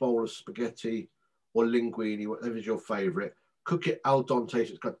yourself a bowl of spaghetti or linguine, whatever's your favorite. Cook it al dente, so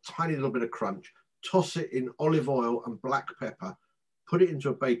it's got a tiny little bit of crunch. Toss it in olive oil and black pepper. Put it into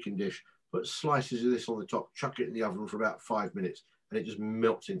a baking dish. Put slices of this on the top. Chuck it in the oven for about 5 minutes, and it just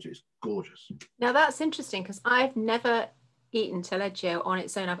melts into it. It's gorgeous. Now that's interesting, because I've never eaten taleggio on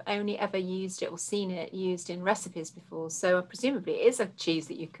its own. I've only ever used it or seen it used in recipes before. So presumably it is a cheese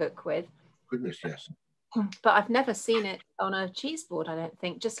that you cook with. Goodness, yes. But I've never seen it on a cheese board, I don't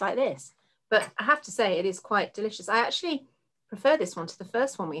think, just like this. But I have to say, it is quite delicious. I actually prefer this one to the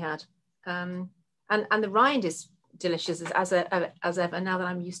first one we had. And the rind is delicious as ever, now that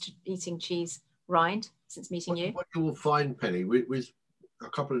I'm used to eating cheese rind since meeting you. What you will find, Penny, with a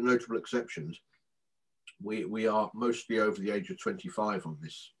couple of notable exceptions, we are mostly over the age of 25 on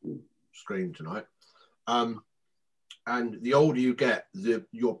this screen tonight. And the older you get,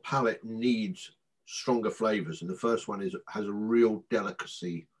 your palate needs stronger flavors. And the first one has a real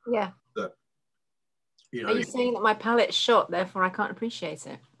delicacy. Yeah. That, you know, are you saying that my palate's shot, therefore I can't appreciate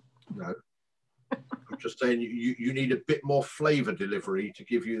it? No. I'm just saying you need a bit more flavor delivery to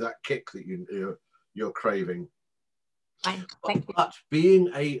give you that kick that you're craving. Fine. Thank you. But being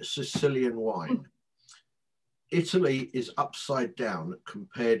a Sicilian wine, Italy is upside down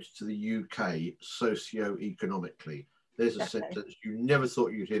compared to the UK socio-economically. There's a sentence you never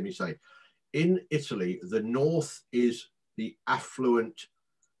thought you'd hear me say. In Italy, the north is the affluent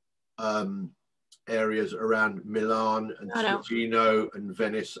areas around Milan and Torino and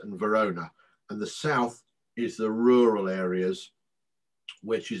Venice and Verona. And the south is the rural areas,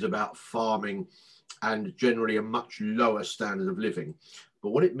 which is about farming and generally a much lower standard of living.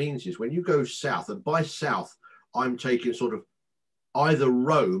 But what it means is when you go south, and by south, I'm taking sort of either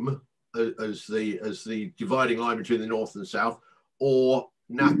Rome as the dividing line between the north and the south, or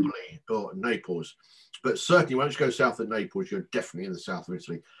Napoli or Naples. But certainly once you go south of Naples, you're definitely in the south of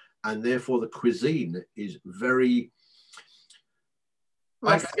Italy. And therefore the cuisine is very,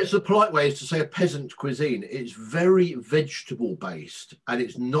 I guess the polite way is to say a peasant cuisine. It's very vegetable based and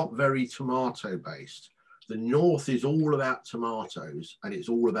it's not very tomato based. The north is all about tomatoes and it's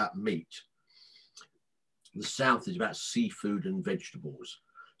all about meat. The south is about seafood and vegetables.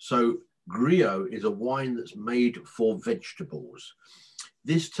 So Grillo is a wine that's made for vegetables.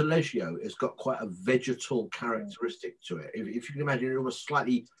 This taleggio has got quite a vegetal characteristic to it. If you can imagine, it almost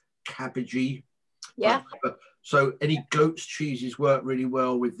slightly cabbagey. Yeah. So any goat's cheeses work really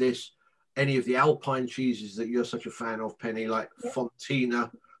well with this. Any of the Alpine cheeses that you're such a fan of, Penny, like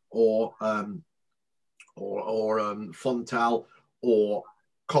Fontina or Fontal or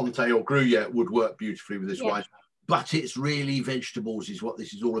Conte or Gruyere would work beautifully with this wine. But it's really vegetables is what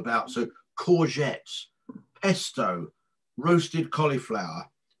this is all about. So courgettes, pesto, roasted cauliflower,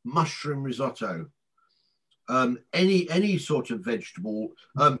 mushroom risotto, any sort of vegetable,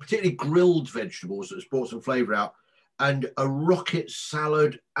 particularly grilled vegetables that brought some flavour out, and a rocket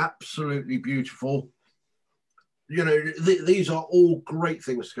salad, absolutely beautiful. You know, these are all great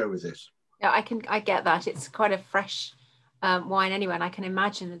things to go with this. Yeah, I get that. It's quite a fresh wine anyway, and I can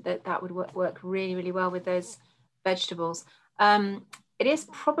imagine that would work really, really well with those vegetables. It is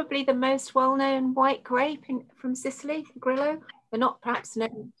probably the most well-known white grape from Sicily, Grillo. They're not perhaps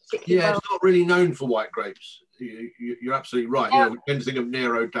known particularly well. It's not really known for white grapes. You're absolutely right. Yeah. You know, we tend to think of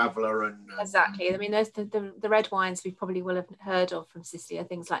Nero d'Avola and exactly. I mean, there's the red wines we probably will have heard of from Sicily are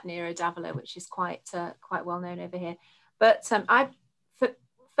things like Nero d'Avola, which is quite well known over here. But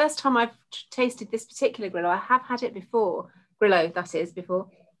first time I've tasted this particular Grillo, I have had it before, Grillo that is before,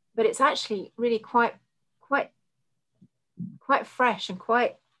 but it's actually really quite fresh and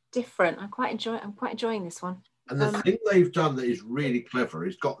quite different. I'm quite enjoying this one. And the thing they've done that is really clever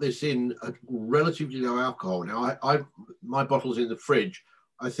is got this in a relatively low alcohol. Now, my bottle's in the fridge.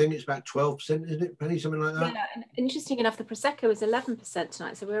 I think it's about 12%, isn't it, Penny? Something like that. Yeah, and interesting enough, the Prosecco is 11%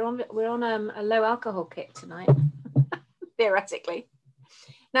 tonight, so we're on a low alcohol kick tonight, theoretically.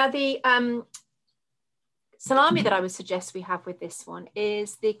 Now the salami that I would suggest we have with this one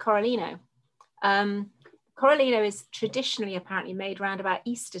is the Corallino. Corallino is traditionally apparently made around about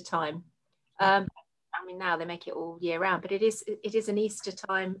Easter time. I mean, now they make it all year round, but it is an Easter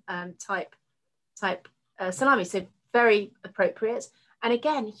time type salami, so very appropriate. And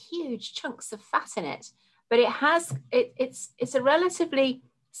again, huge chunks of fat in it, but it's a relatively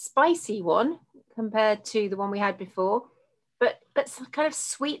spicy one compared to the one we had before, but some kind of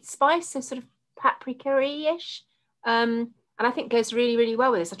sweet spice, so sort of paprika-ish, and I think goes really, really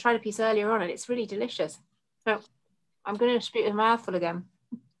well with this. I tried a piece earlier on and it's really delicious. So I'm going to speak with my mouthful again.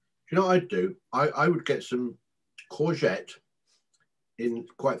 You know what I'd do? I would get some courgette in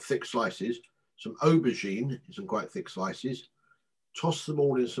quite thick slices, some aubergine in some quite thick slices, toss them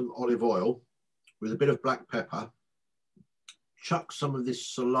all in some olive oil with a bit of black pepper, chuck some of this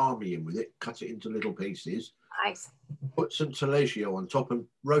salami in with it, cut it into little pieces, Nice. put some taleggio on top and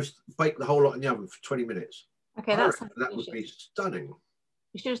bake the whole lot in the oven for 20 minutes. Okay, that would be stunning.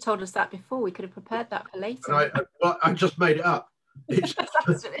 You should have told us that before. We could have prepared that for later. And I just made it up. It's,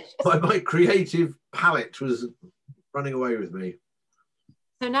 my creative palate was running away with me.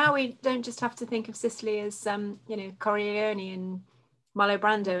 So now we don't just have to think of Sicily as Coriglione and Malo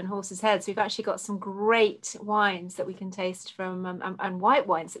Brando and horses' heads. We've actually got some great wines that we can taste from, and white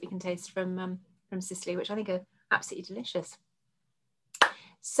wines that we can taste from Sicily, which I think are absolutely delicious.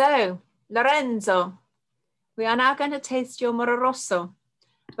 So Lorenzo, we are now going to taste your Moro Rosso,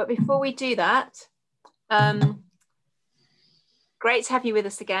 but before we do that, great to have you with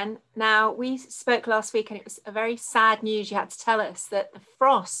us again. Now, we spoke last week and it was a very sad news. You had to tell us that the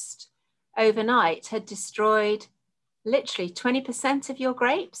frost overnight had destroyed literally 20% of your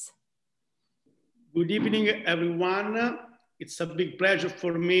grapes. Good evening, everyone. It's a big pleasure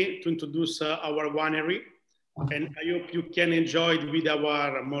for me to introduce our winery, and I hope you can enjoy it with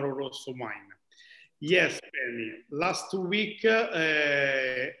our Moro Rosso wine. Yes, Penny. Last week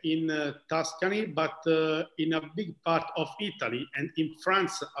in Tuscany, but in a big part of Italy and in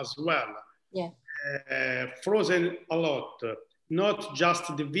France as well. Yeah. Frozen a lot, not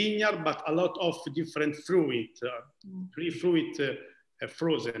just the vineyard, but a lot of different fruit, fruit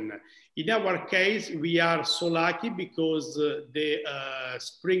frozen. In our case, we are so lucky because the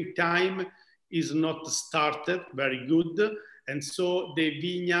springtime is not started very good, and so the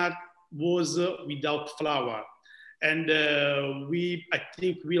vineyard was without flower, and I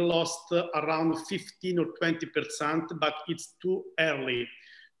think we lost around 15 or 20%, but it's too early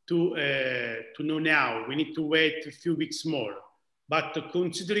to know now. We need to wait a few weeks more. But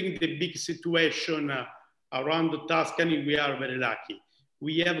considering the big situation around Tuscany, we are very lucky.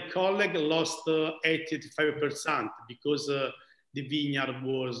 We have a colleague lost 85% because the vineyard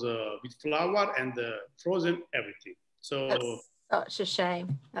was with flower and frozen everything. So. Such a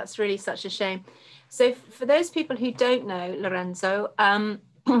shame. That's really such a shame. So for those people who don't know, Lorenzo,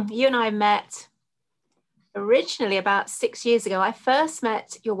 you and I met originally about 6 years ago. I first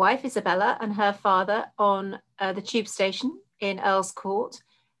met your wife, Isabella, and her father on the tube station in Earl's Court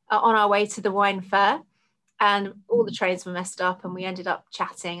on our way to the wine fair. And all the trains were messed up and we ended up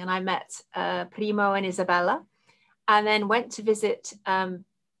chatting. And I met Primo and Isabella and then went to visit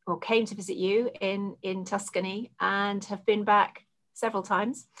or came to visit you in Tuscany and have been back several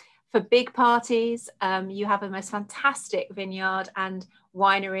times for big parties. You have a most fantastic vineyard and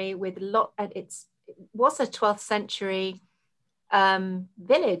winery with it was a 12th century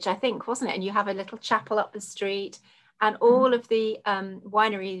village, I think, wasn't it? And you have a little chapel up the street, and all of the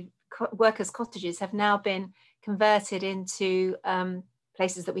winery workers' cottages have now been converted into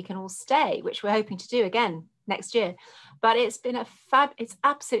places that we can all stay, which we're hoping to do again next year. But it's been it's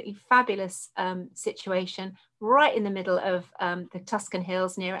absolutely fabulous situation right in the middle of the Tuscan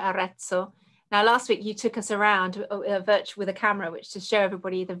hills near Arezzo. Now, last week you took us around with a camera, which to show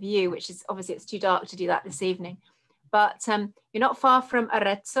everybody the view, which is obviously it's too dark to do that this evening. But you're not far from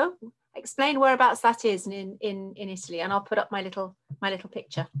Arezzo. Explain whereabouts that is in Italy, and I'll put up my little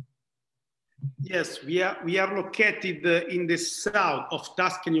picture. Yes, we are located in the south of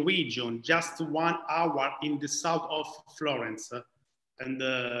Tuscany region, just 1 hour in the south of Florence, and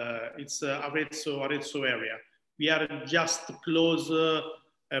it's Arezzo area. We are just close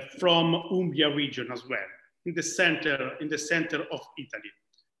from Umbria region as well, in the center of Italy.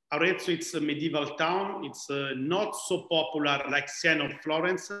 Arezzo, it's a medieval town. It's not so popular like Siena or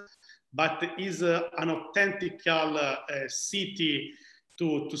Florence, but is an authentic city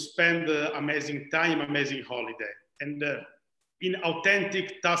to spend amazing time, amazing holiday. And in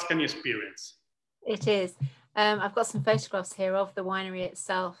authentic Tuscany experience. It is. I've got some photographs here of the winery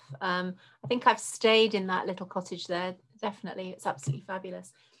itself. I think I've stayed in that little cottage there. Definitely, it's absolutely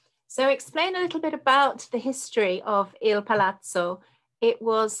fabulous. So explain a little bit about the history of Il Palazzo. It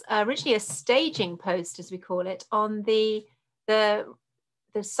was originally a staging post, as we call it, on the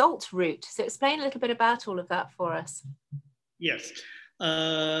salt route. So explain a little bit about all of that for us. Yes.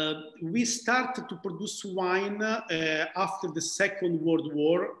 We started to produce wine after the Second World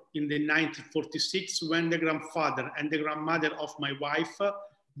War in the 1946, when the grandfather and the grandmother of my wife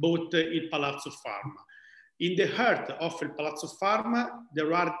bought Il Palazzo Farm. In the heart of Il Palazzo Farm,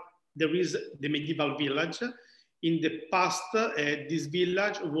 there is the medieval village. In the past, this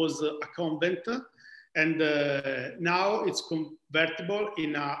village was a convent, and now it's convertible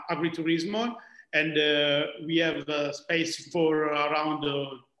in agritourism, and we have space for around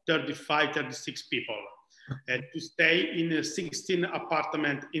 35, 36 people to stay in 16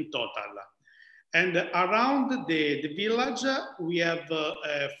 apartments in total. And around the village, we have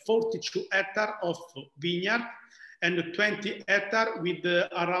 42 hectares of vineyard and 20 hectares with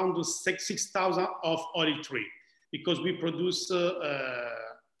around 6,000 of olive tree, because we produce olive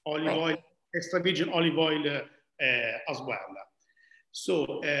oil, extra virgin olive oil as well.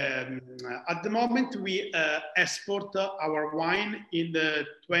 So at the moment, we export our wine in the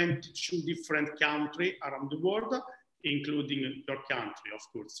 22 different countries around the world, including your country, of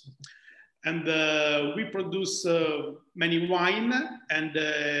course. And we produce many wine, and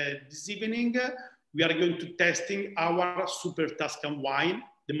this evening we are going to testing our Super Tuscan wine,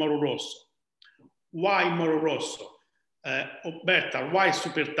 the Moro Rosso. Why Moro Rosso? Or better, why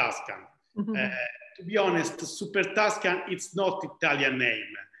Super Tuscan? To be honest, Super Tuscan, it's not Italian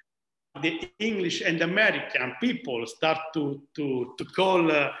name. The English and American people start to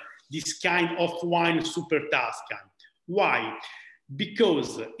call this kind of wine Super Tuscan. Why?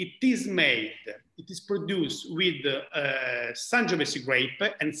 Because it is produced with Sangiovese grape,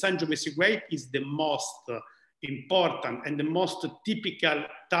 and Sangiovese grape is the most important and the most typical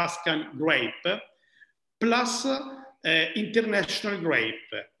Tuscan grape, plus international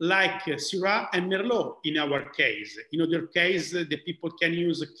grape, like Syrah and Merlot in our case. In other case, the people can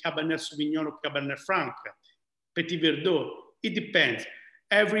use Cabernet Sauvignon or Cabernet Franc, Petit Verdot. It depends.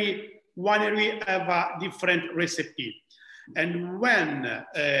 Every winery have a different recipe. And when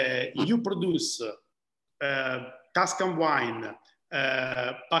you produce Tuscan wine,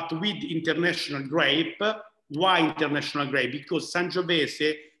 but with international grape, why international grape? Because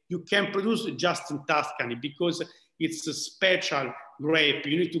Sangiovese, you can produce just in Tuscany, because it's a special grape.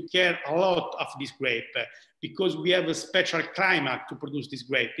 You need to care a lot of this grape, because we have a special climate to produce this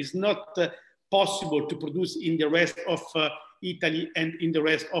grape. It's not possible to produce in the rest of Italy and in the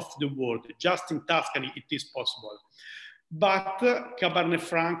rest of the world. Just in Tuscany, it is possible. But Cabernet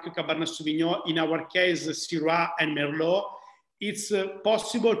Franc, Cabernet Sauvignon, in our case, Syrah and Merlot, it's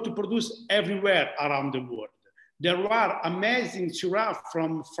possible to produce everywhere around the world. There are amazing Syrah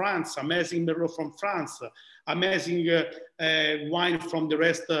from France, amazing Merlot from France, amazing wine from the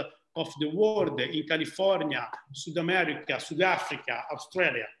rest of the world, in California, South America, South Africa,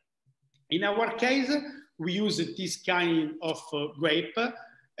 Australia. In our case, we use this kind of grape,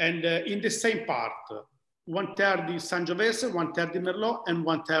 and in the same part, 1/3 Sangiovese, 1/3 Merlot, and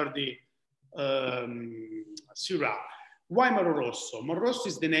 1/3 Syrah. Why Moro Rosso? Moro Rosso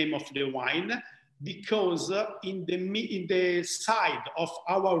is the name of the wine, because in the side of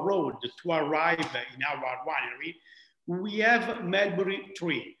our road to arrive in our winery, we have mulberry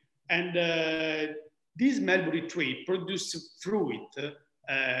tree. And this mulberry tree produces fruit,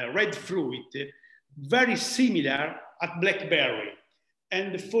 red fruit, very similar at blackberry.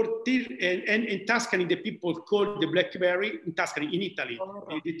 And in Tuscany, the people call the blackberry, in Tuscany, in Italy,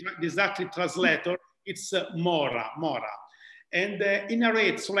 the exact translator, it's mora. And in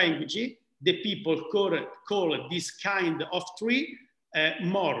Arezzo language, the people call this kind of tree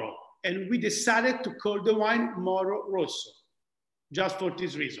Moro. And we decided to call the wine Moro Rosso, just for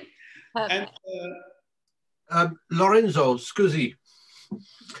this reason. And, Lorenzo, scusi.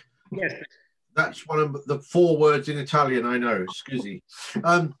 Yes. That's one of the 4 words in Italian I know, scusi.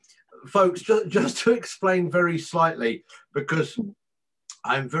 Folks, just to explain very slightly, because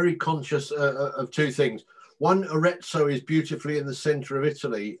I'm very conscious of 2 things. One, Arezzo is beautifully in the centre of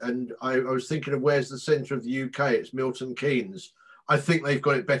Italy, and I was thinking of where's the centre of the UK. It's Milton Keynes. I think they've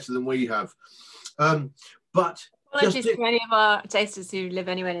got it better than we have. But apologies to any of our tasters who live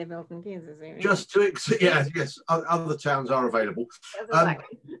anywhere near Milton Keynes. Yes, other towns are available.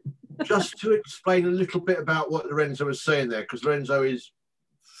 Just to explain a little bit about what Lorenzo was saying there, because Lorenzo is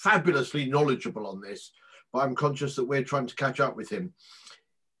fabulously knowledgeable on this. but I'm conscious that we're trying to catch up with him.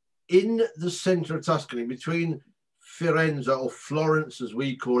 In the centre of Tuscany, between Firenze, or Florence as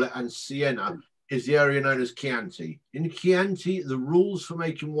we call it, and Siena, is the area known as Chianti. In Chianti, the rules for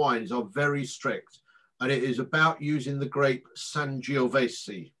making wines are very strict, and it is about using the grape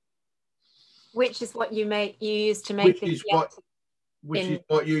Sangiovese. Which is what you use to make which is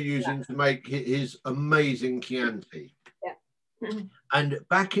what you're using to make his amazing Chianti. Yeah. And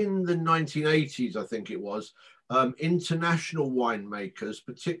back in the 1980s, I think it was, international winemakers,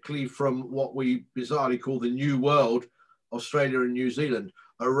 particularly from what we bizarrely call the New World, Australia and New Zealand,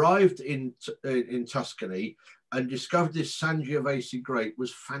 arrived in Tuscany and discovered this Sangiovese grape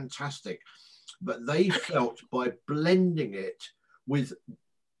was fantastic. But they felt by blending it with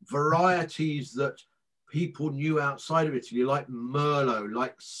varieties that people knew outside of Italy, like Merlot,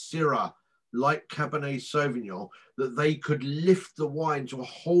 like Syrah, like Cabernet Sauvignon, that they could lift the wine to a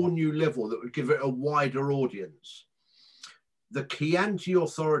whole new level that would give it a wider audience. The Chianti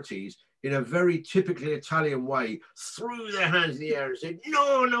authorities, in a very typically Italian way, threw their hands in the air and said,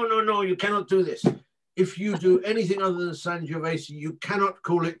 no, no, no, no, you cannot do this. If you do anything other than Sangiovese, you cannot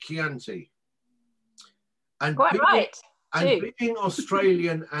call it Chianti. And quite right. And being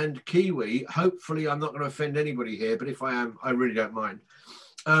Australian and Kiwi, hopefully I'm not going to offend anybody here, but if I am, I really don't mind.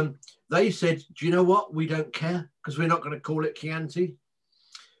 They said, do you know what? We don't care because we're not going to call it Chianti.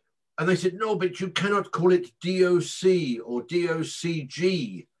 And they said, no, but you cannot call it DOC or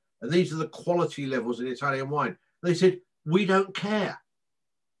DOCG. And these are the quality levels in Italian wine. They said, we don't care.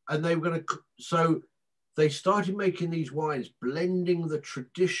 And they were going to, so they started making these wines, blending the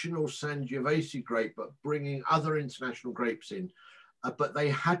traditional Sangiovese grape, but bringing other international grapes in. But they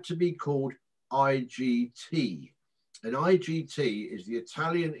had to be called IGT. And IGT is the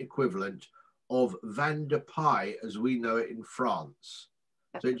Italian equivalent of Vin de Paille as we know it in France.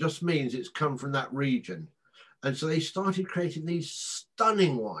 So it just means it's come from that region. And so they started creating these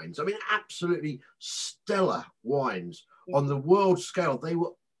stunning wines. I mean, absolutely stellar wines on the world scale. They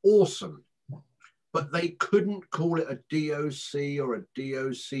were awesome. But they couldn't call it a DOC or a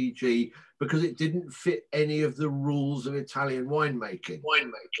DOCG because it didn't fit any of the rules of Italian winemaking.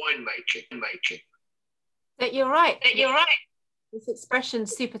 You're right. This expression,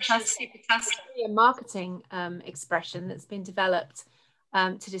 super Tuscan, is a marketing expression that's been developed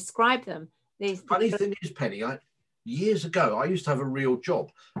to describe them. Funny thing is, Penny, years ago, I used to have a real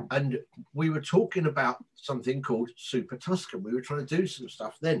job and we were talking about something called Super Tuscan. We were trying to do some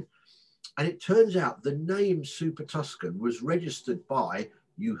stuff then. And it turns out the name Super Tuscan was registered by,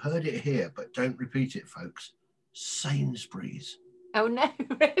 you heard it here, but don't repeat it, folks, Sainsbury's. Oh, no.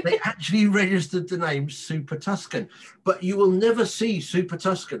 Really? They actually registered the name Super Tuscan, but you will never see Super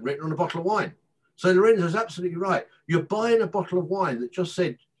Tuscan written on a bottle of wine. So Lorenzo's absolutely right. You're buying a bottle of wine that just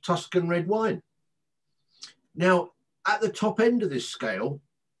said Tuscan red wine. Now, at the top end of this scale,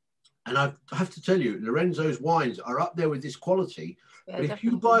 and I have to tell you, Lorenzo's wines are up there with this quality. Yeah, but if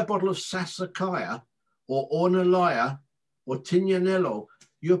definitely. you buy a bottle of Sassicaia or Ornellaia or Tignanello,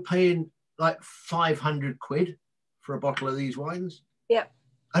 you're paying like 500 quid for a bottle of these wines. Yep.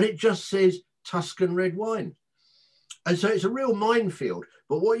 And it just says Tuscan red wine. And so it's a real minefield.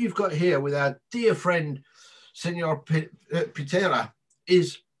 But what you've got here with our dear friend, Senor Pitera,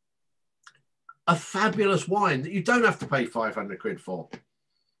 is a fabulous wine that you don't have to pay 500 quid for.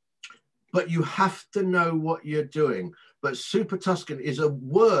 But you have to know what you're doing. But Super Tuscan is a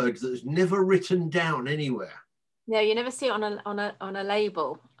word that's never written down anywhere. No, you never see it on a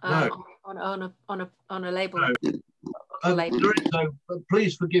label. No. On a label. No. Lorenzo,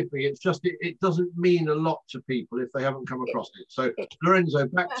 please forgive me. It's just it doesn't mean a lot to people if they haven't come across it. So Lorenzo,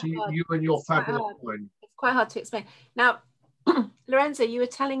 back to you and your fabulous wine. It's quite hard to explain. Now, Lorenzo, you were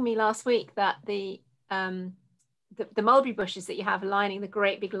telling me last week that the mulberry bushes that you have lining the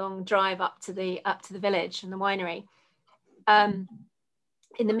great big long drive up to the village and the winery.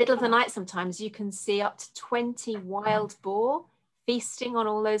 In the middle of the night, sometimes you can see up to 20 wild boar feasting on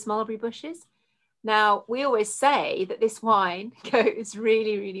all those mulberry bushes. Now, we always say that this wine goes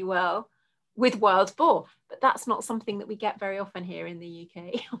really, really well with wild boar, but that's not something that we get very often here in the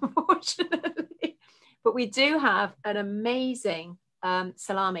UK, unfortunately. But we do have an amazing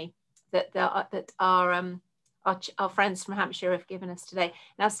salami that our friends from Hampshire have given us today.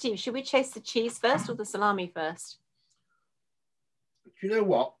 Now, Steve, should we chase the cheese first or the salami first? Do you know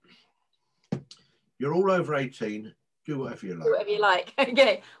what? You're all over 18. Do whatever you like. Do whatever you like.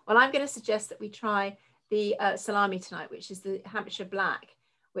 Okay. Well, I'm going to suggest that we try the salami tonight, which is the Hampshire Black,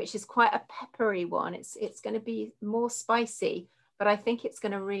 which is quite a peppery one. It's going to be more spicy, but I think it's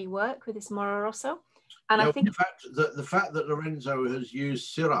going to really work with this Moro Rosso. And now, I think the fact that Lorenzo has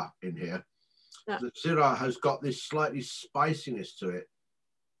used Syrah in here Yeah. the Syrah has got this slightly spiciness to it,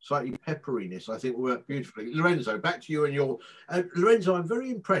 slightly pepperiness, I think worked beautifully. Lorenzo, back to you and your... Lorenzo, I'm very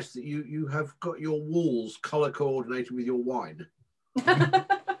impressed that you have got your walls colour coordinated with your wine.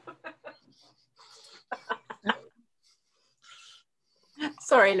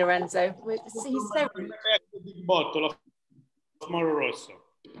 Sorry, Lorenzo. He's so rude. Big bottle of Moro Rosso.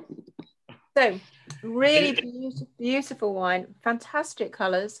 So, really beautiful wine, fantastic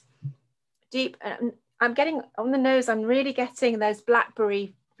colours, deep. I'm getting on the nose, I'm really getting those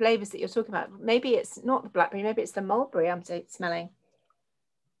blackberry flavours that you're talking about. Maybe it's not the blackberry, maybe it's the mulberry I'm smelling.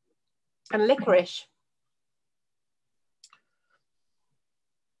 And licorice.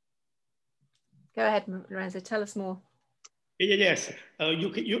 Go ahead, Lorenzo, tell us more. Yes,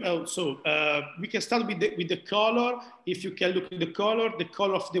 we can start with the color. If you can look at the color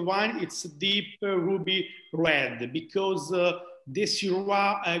of the wine, it's deep ruby red, because the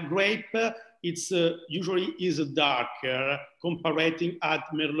Syrah grape, it's usually is darker comparing at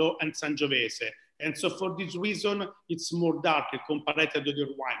Merlot and Sangiovese. And so for this reason, it's more darker compared to the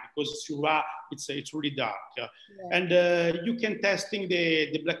other wine, because Syrah, it's really dark. Yeah. And you can testing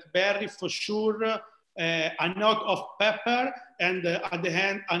the blackberry for sure. A note of pepper, and at the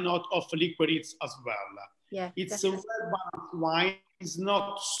end a note of licorice as well. Yeah, it's a well-balanced wine. It's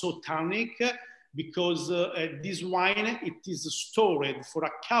not so tannic, because this wine, it is stored for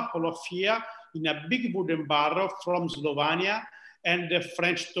a couple of years in a big wooden barrel from Slovenia and the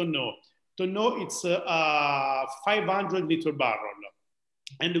French tonneau. Tonneau, it's a 500-liter barrel,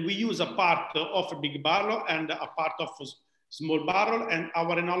 and we use a part of a big barrel and a part of small barrel, and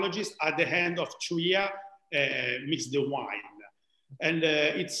our enologists at the end of 2 years mix the wine. And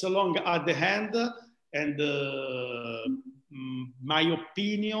it's long at the end, and my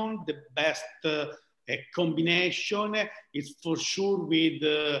opinion, the best combination is for sure with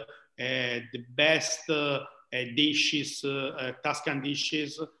the best dishes, Tuscan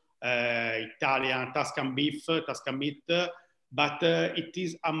dishes, Italian Tuscan beef, Tuscan meat, but it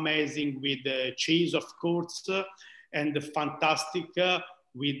is amazing with cheese, of course, and fantastic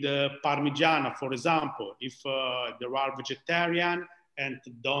with Parmigiana, for example. If there are vegetarian and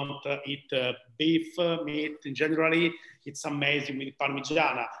don't eat beef, meat, generally, it's amazing with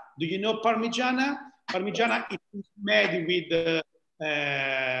Parmigiana. Do you know Parmigiana? Parmigiana is made with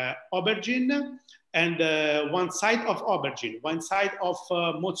aubergine, and one side of aubergine, one side of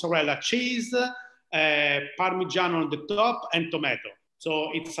mozzarella cheese, Parmigiano on the top, and tomato.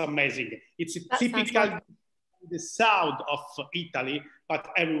 So it's amazing. It's a typical... the south of Italy, but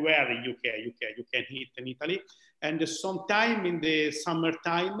everywhere in UK you can eat in Italy. And sometime in the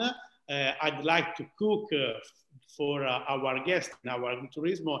summertime, I'd like to cook for our guests in our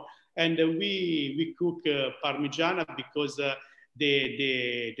turismo, and we cook Parmigiana, because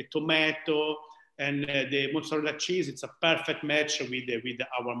the tomato and the mozzarella cheese, it's a perfect match with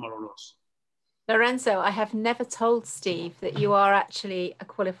our Moro Rosso. Lorenzo, I have never told Steve that you are actually a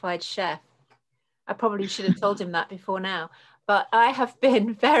qualified chef. I probably should have told him that before now, but I have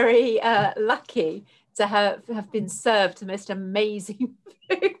been very lucky to have been served the most amazing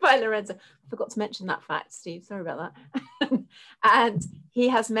food by Lorenzo. I forgot to mention that fact, Steve, sorry about that. And he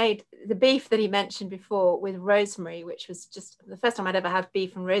has made the beef that he mentioned before with rosemary, which was just the first time I'd ever had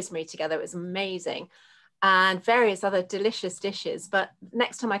beef and rosemary together. It was amazing, and various other delicious dishes. But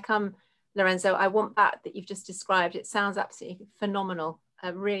next time I come, Lorenzo, I want that you've just described. It sounds absolutely phenomenal,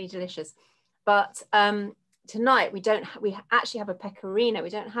 really delicious. But tonight we actually have a pecorino. We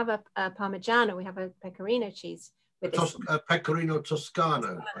don't have a Parmigiano. We have a pecorino cheese with a pecorino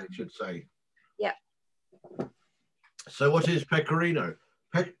Toscano, I should say. Yeah. So what is pecorino?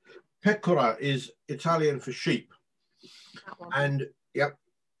 Pecora is Italian for sheep, and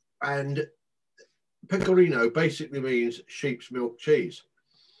and pecorino basically means sheep's milk cheese.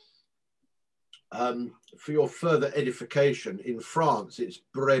 For your further edification, in France it's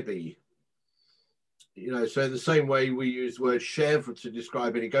brebis. You know, so in the same way we use the word chèvre to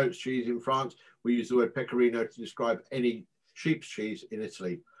describe any goat's cheese in France, we use the word pecorino to describe any sheep's cheese in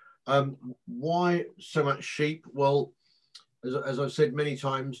Italy. Why so much sheep? Well, as I've said many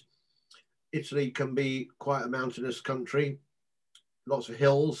times, Italy can be quite a mountainous country, lots of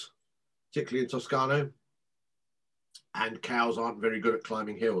hills, particularly in Toscano, and cows aren't very good at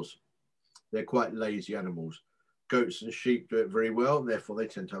climbing hills. They're quite lazy animals. Goats and sheep do it very well, and therefore they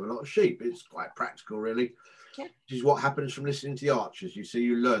tend to have a lot of sheep. It's quite practical, really. Yeah. This is what happens from listening to the archers. You see,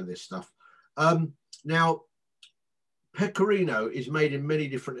 you learn this stuff. Now, pecorino is made in many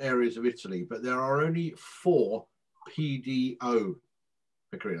different areas of Italy, but there are only 4 PDO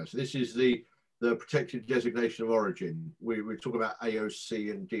pecorino. So this is the the protected designation of origin. We were talking about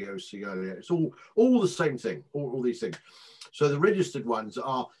AOC and DOC earlier. It's all the same thing, all these things. So the registered ones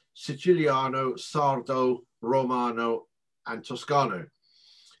are Siciliano, Sardo, Romano, and Toscano.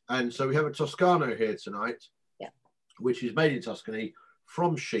 And so we have a Toscano here tonight, which is made in Tuscany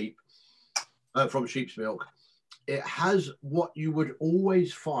from sheep's milk. It has what you would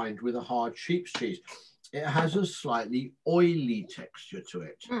always find with a hard sheep's cheese. It has a slightly oily texture to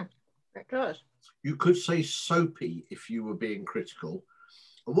it. Very good. You could say soapy if you were being critical.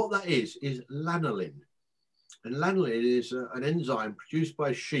 And what that is lanolin. And lanolin is an enzyme produced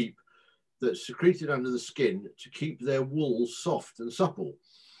by sheep that's secreted under the skin to keep their wool soft and supple.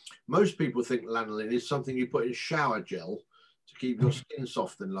 Most people think lanolin is something you put in shower gel to keep your skin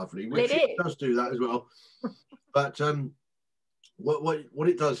soft and lovely, which it does do that as well. But what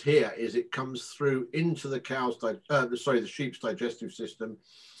it does here is it comes through into the the sheep's digestive system,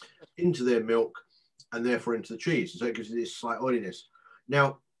 into their milk, and therefore into the cheese. So it gives it this slight oiliness.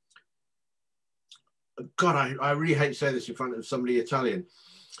 Now, God, I really hate saying this in front of somebody Italian.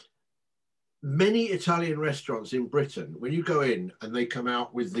 Many Italian restaurants in Britain, when you go in and they come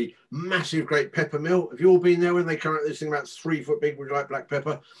out with the massive great pepper mill, have you all been there when they come out with this thing about 3 foot big, would you like black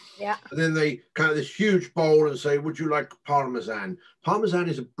pepper? Yeah. And then they kind of this huge bowl and say, would you like Parmesan? Parmesan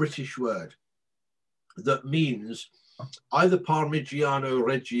is a British word that means either Parmigiano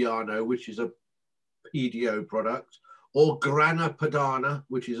Reggiano, which is a PDO product, or Grana Padana,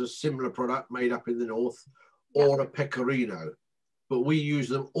 which is a similar product made up in the north, or a Pecorino. But we use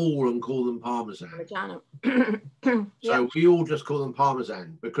them all and call them Parmesan. So we all just call them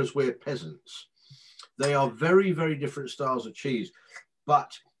Parmesan because we're peasants. They are very, very different styles of cheese.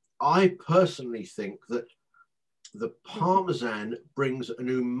 But I personally think that the Parmesan brings an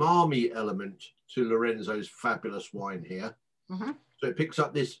umami element to Lorenzo's fabulous wine here. So it picks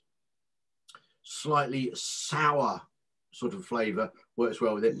up this slightly sour sort of flavor, works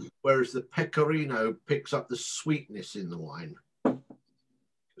well with it. Whereas the Pecorino picks up the sweetness in the wine.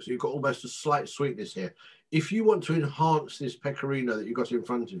 So you've got almost a slight sweetness here. If you want to enhance this pecorino that you've got in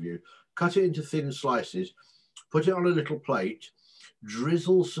front of you, cut it into thin slices, put it on a little plate,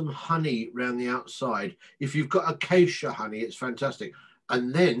 drizzle some honey around the outside. If you've got acacia honey, it's fantastic.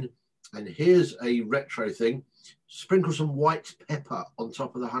 And then, and here's a retro thing, sprinkle some white pepper on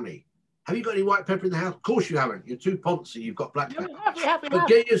top of the honey. Have you got any white pepper in the house? Of course you haven't. You're too poncy. You've got black pepper. We have. But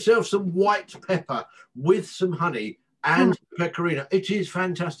get yourself some white pepper with some honey and pecorino. It is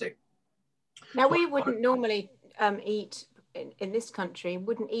fantastic. Now, we wouldn't normally eat, in this country,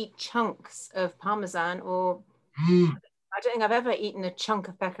 wouldn't eat chunks of Parmesan or... I don't think I've ever eaten a chunk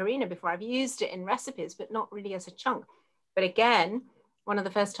of pecorino before. I've used it in recipes, but not really as a chunk. But again, one of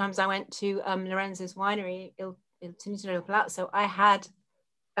the first times I went to Lorenzo's winery, Il Tinitore Palazzo, I had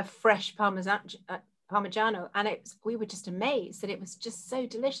a fresh Parmigiano, and we were just amazed that it was just so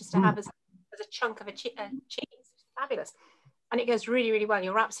delicious to have as a chunk of a cheese. Fabulous. And it goes really, really well.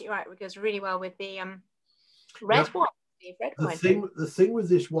 You're absolutely right. It goes really well with the red wine. The thing with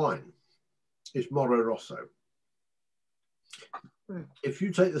this wine is Moro Rosso. If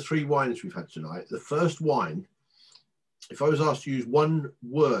you take the 3 wines we've had tonight, the first wine, if I was asked to use one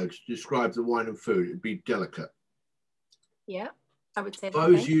word to describe the wine and food, it'd be delicate. Yeah, I would say if I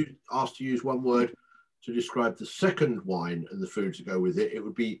was asked to use one word to describe the second wine and the food to go with it, it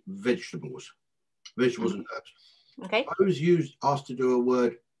would be vegetables and herbs. Okay. If I was asked to do a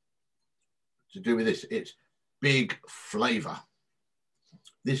word to do with this, it's big flavor.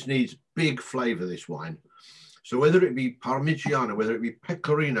 This needs big flavor, this wine. So whether it be Parmigiano, whether it be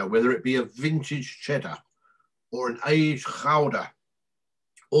Pecorino, whether it be a vintage cheddar or an aged Gouda,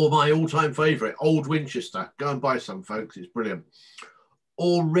 or my all-time favorite, Old Winchester, go and buy some, folks, it's brilliant,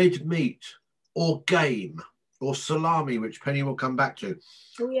 or red meat, or game, or salami, which Penny will come back to,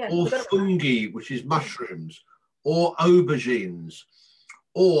 or fungi, which is mushrooms, or aubergines,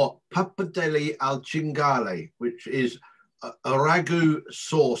 or pappardelle al cingale, which is a ragu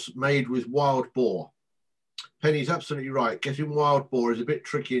sauce made with wild boar. Penny's absolutely right. Getting wild boar is a bit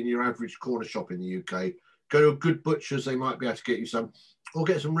tricky in your average corner shop in the UK. Go to a good butcher's, they might be able to get you some, or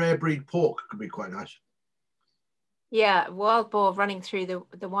get some rare breed pork, could be quite nice. Yeah, wild boar running through the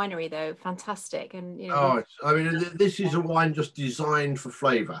winery though, fantastic. And you know, this is a wine just designed for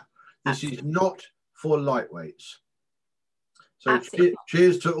flavour. This is not for lightweights. So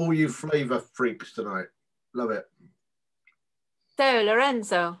cheers to all you flavour freaks tonight. Love it. So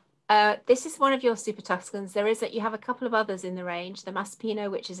Lorenzo, this is one of your Super Tuscans. You have a couple of others in the range. The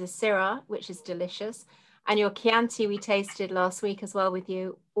Masapino, which is a Syrah, which is delicious. And your Chianti we tasted last week as well with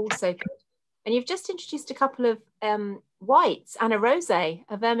you, also good. And you've just introduced a couple of whites and a rosé,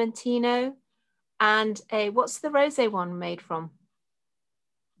 a Vermentino And what's the rosé one made from?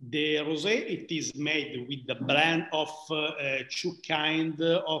 The rosé, it is made with the blend of two kinds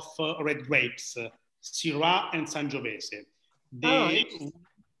of red grapes, Syrah and Sangiovese. The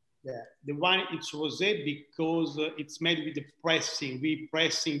wine is rosé because it's made with the pressing. We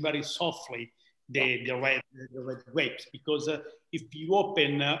pressing very softly the red grapes, because if you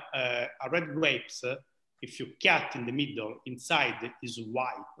open a red grapes, if you cut in the middle, inside is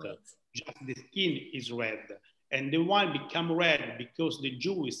white, just the skin is red. And the wine become red because the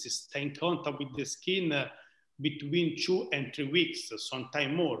juice stay in contact with the skin between 2 and 3 weeks,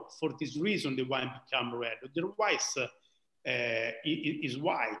 sometimes more. For this reason, the wine become red. Otherwise, it is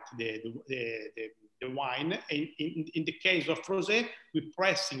white, the wine. In the case of rosé, we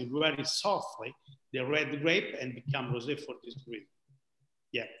pressing very softly the red grape and become rosé for this reason.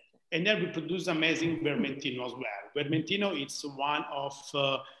 Yeah. And then we produce amazing Vermentino as well. Vermentino is one of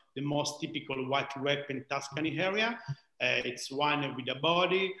the most typical white grape in Tuscany area. It's wine with a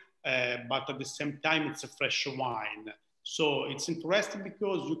body, but at the same time, it's a fresh wine. So it's interesting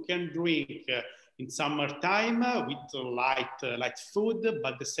because you can drink in summertime with light food,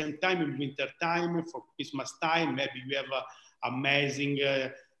 but at the same time in winter time, for Christmas time, maybe you have amazing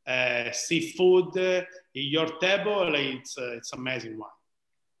seafood in your table. It's amazing wine.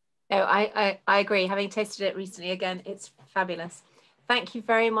 No, I agree. Having tasted it recently, again, it's fabulous. Thank you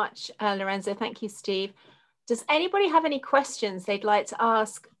very much, Lorenzo. Thank you, Steve. Does anybody have any questions they'd like to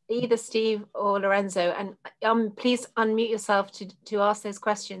ask either Steve or Lorenzo? And please unmute yourself to ask those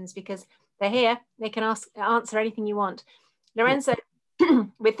questions, because they're here. They can answer anything you want. Lorenzo,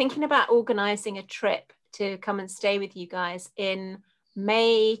 we're thinking about organizing a trip to come and stay with you guys in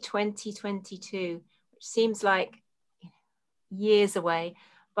May 2022, which seems like years away.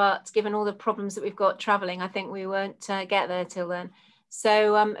 But given all the problems that we've got traveling, I think we won't get there till then.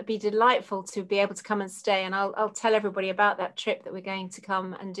 So it'd be delightful to be able to come and stay. And I'll tell everybody about that trip that we're going to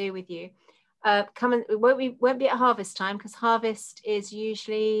come and do with you. It won't be at harvest time, because harvest is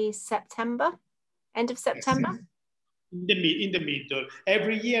usually September, end of September. In the middle.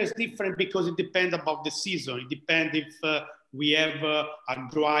 Every year is different because it depends about the season. It depends if we have a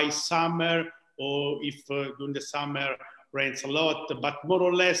dry summer or if during the summer rains a lot, but more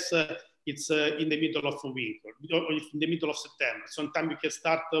or less it's in the middle of a winter, or in the middle of September. Sometimes we can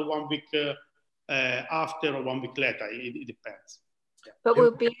start 1 week after or 1 week later. It depends. Yeah. But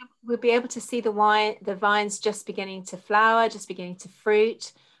we'll be able to see the vines just beginning to flower, just beginning to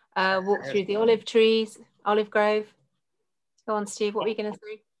fruit. Walk through the olive trees, olive grove. Go on, Steve. What were you going to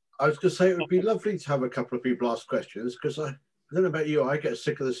say? I was going to say it would be lovely to have a couple of people ask questions, because I don't know about you, I get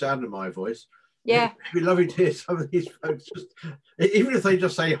sick of the sound of my voice. Yeah. It'd be lovely to hear some of these folks, even if they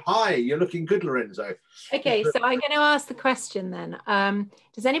just say, "Hi, you're looking good, Lorenzo." Okay, so I'm going to ask the question then.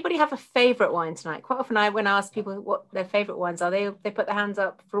 Does anybody have a favourite wine tonight? Quite often when I ask people what their favourite wines are, they put their hands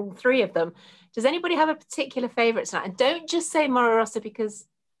up for all three of them. Does anybody have a particular favourite tonight? And don't just say Moro Rosso because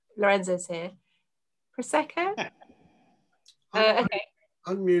Lorenzo's here. Prosecco? Okay.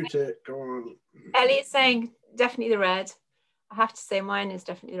 Unmute it, go on. Elliot's saying definitely the red. I have to say mine is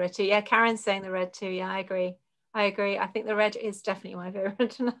definitely the red too. Yeah, Karen's saying the red too. Yeah, I agree. I think the red is definitely my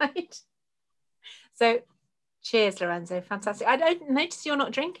favourite tonight. So cheers, Lorenzo. Fantastic. I don't notice you're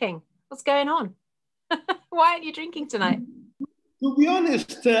not drinking. What's going on? Why aren't you drinking tonight? To be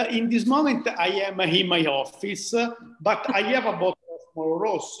honest, in this moment, I am in my office, but I have a bottle of Moro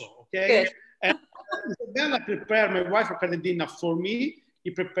Rosso, okay? Good. And then my wife prepared the dinner for me.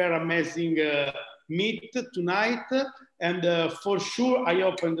 He prepared amazing meat tonight, and for sure I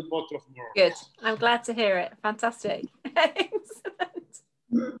opened the bottle of Moro. Good. I'm glad to hear it. Fantastic. Excellent.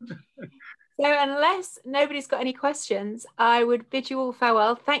 So unless nobody's got any questions, I would bid you all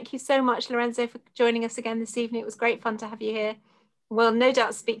farewell. Thank you so much, Lorenzo, for joining us again this evening. It was great fun to have you here. We'll no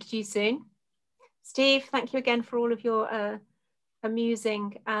doubt speak to you soon. Steve, thank you again for all of your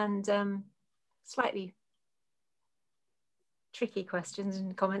amusing and slightly tricky questions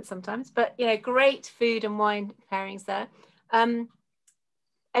and comments sometimes, but great food and wine pairings there.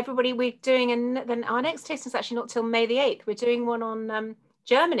 Everybody, we're doing our next tasting is actually not till May the 8th. We're doing one on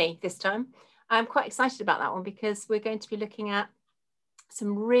Germany this time. I'm quite excited about that one because we're going to be looking at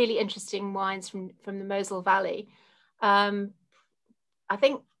some really interesting wines from the Mosel Valley. I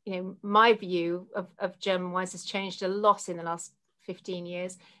think my view of German wines has changed a lot in the last 15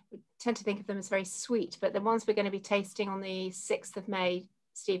 years. We tend to think of them as very sweet, but the ones we're going to be tasting on the 6th of May,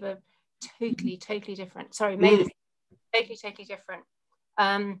 Steve, are totally different. Sorry, May, totally different.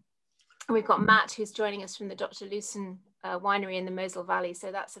 We've got Matt, who's joining us from the Dr. Lucen winery in the Mosel Valley. So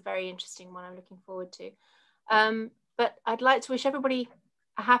that's a very interesting one I'm looking forward to. But I'd like to wish everybody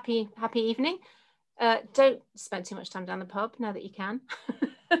a happy evening. Don't spend too much time down the pub now that you can.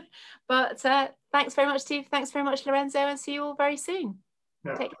 But thanks very much, Steve. Thanks very much, Lorenzo, and see you all very soon.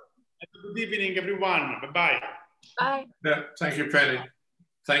 Yeah. Good evening, everyone. Bye-bye. Bye. Yeah, thank you, Penny.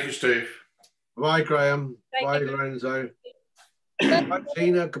 Thank you, Steve. Bye, Graham. Bye, You. Lorenzo. Goodbye,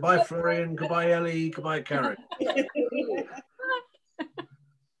 Tina. Goodbye, Florian. Goodbye, Ellie. Goodbye, Karen.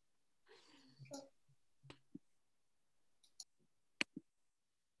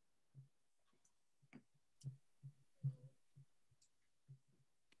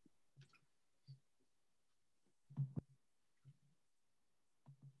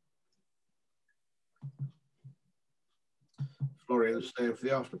 Florian's staying for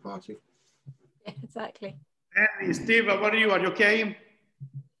the after party. Yeah, exactly. Hey, Steve, how are you? Are you okay?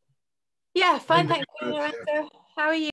 Yeah, fine, thank you, Lorenzo. How are you?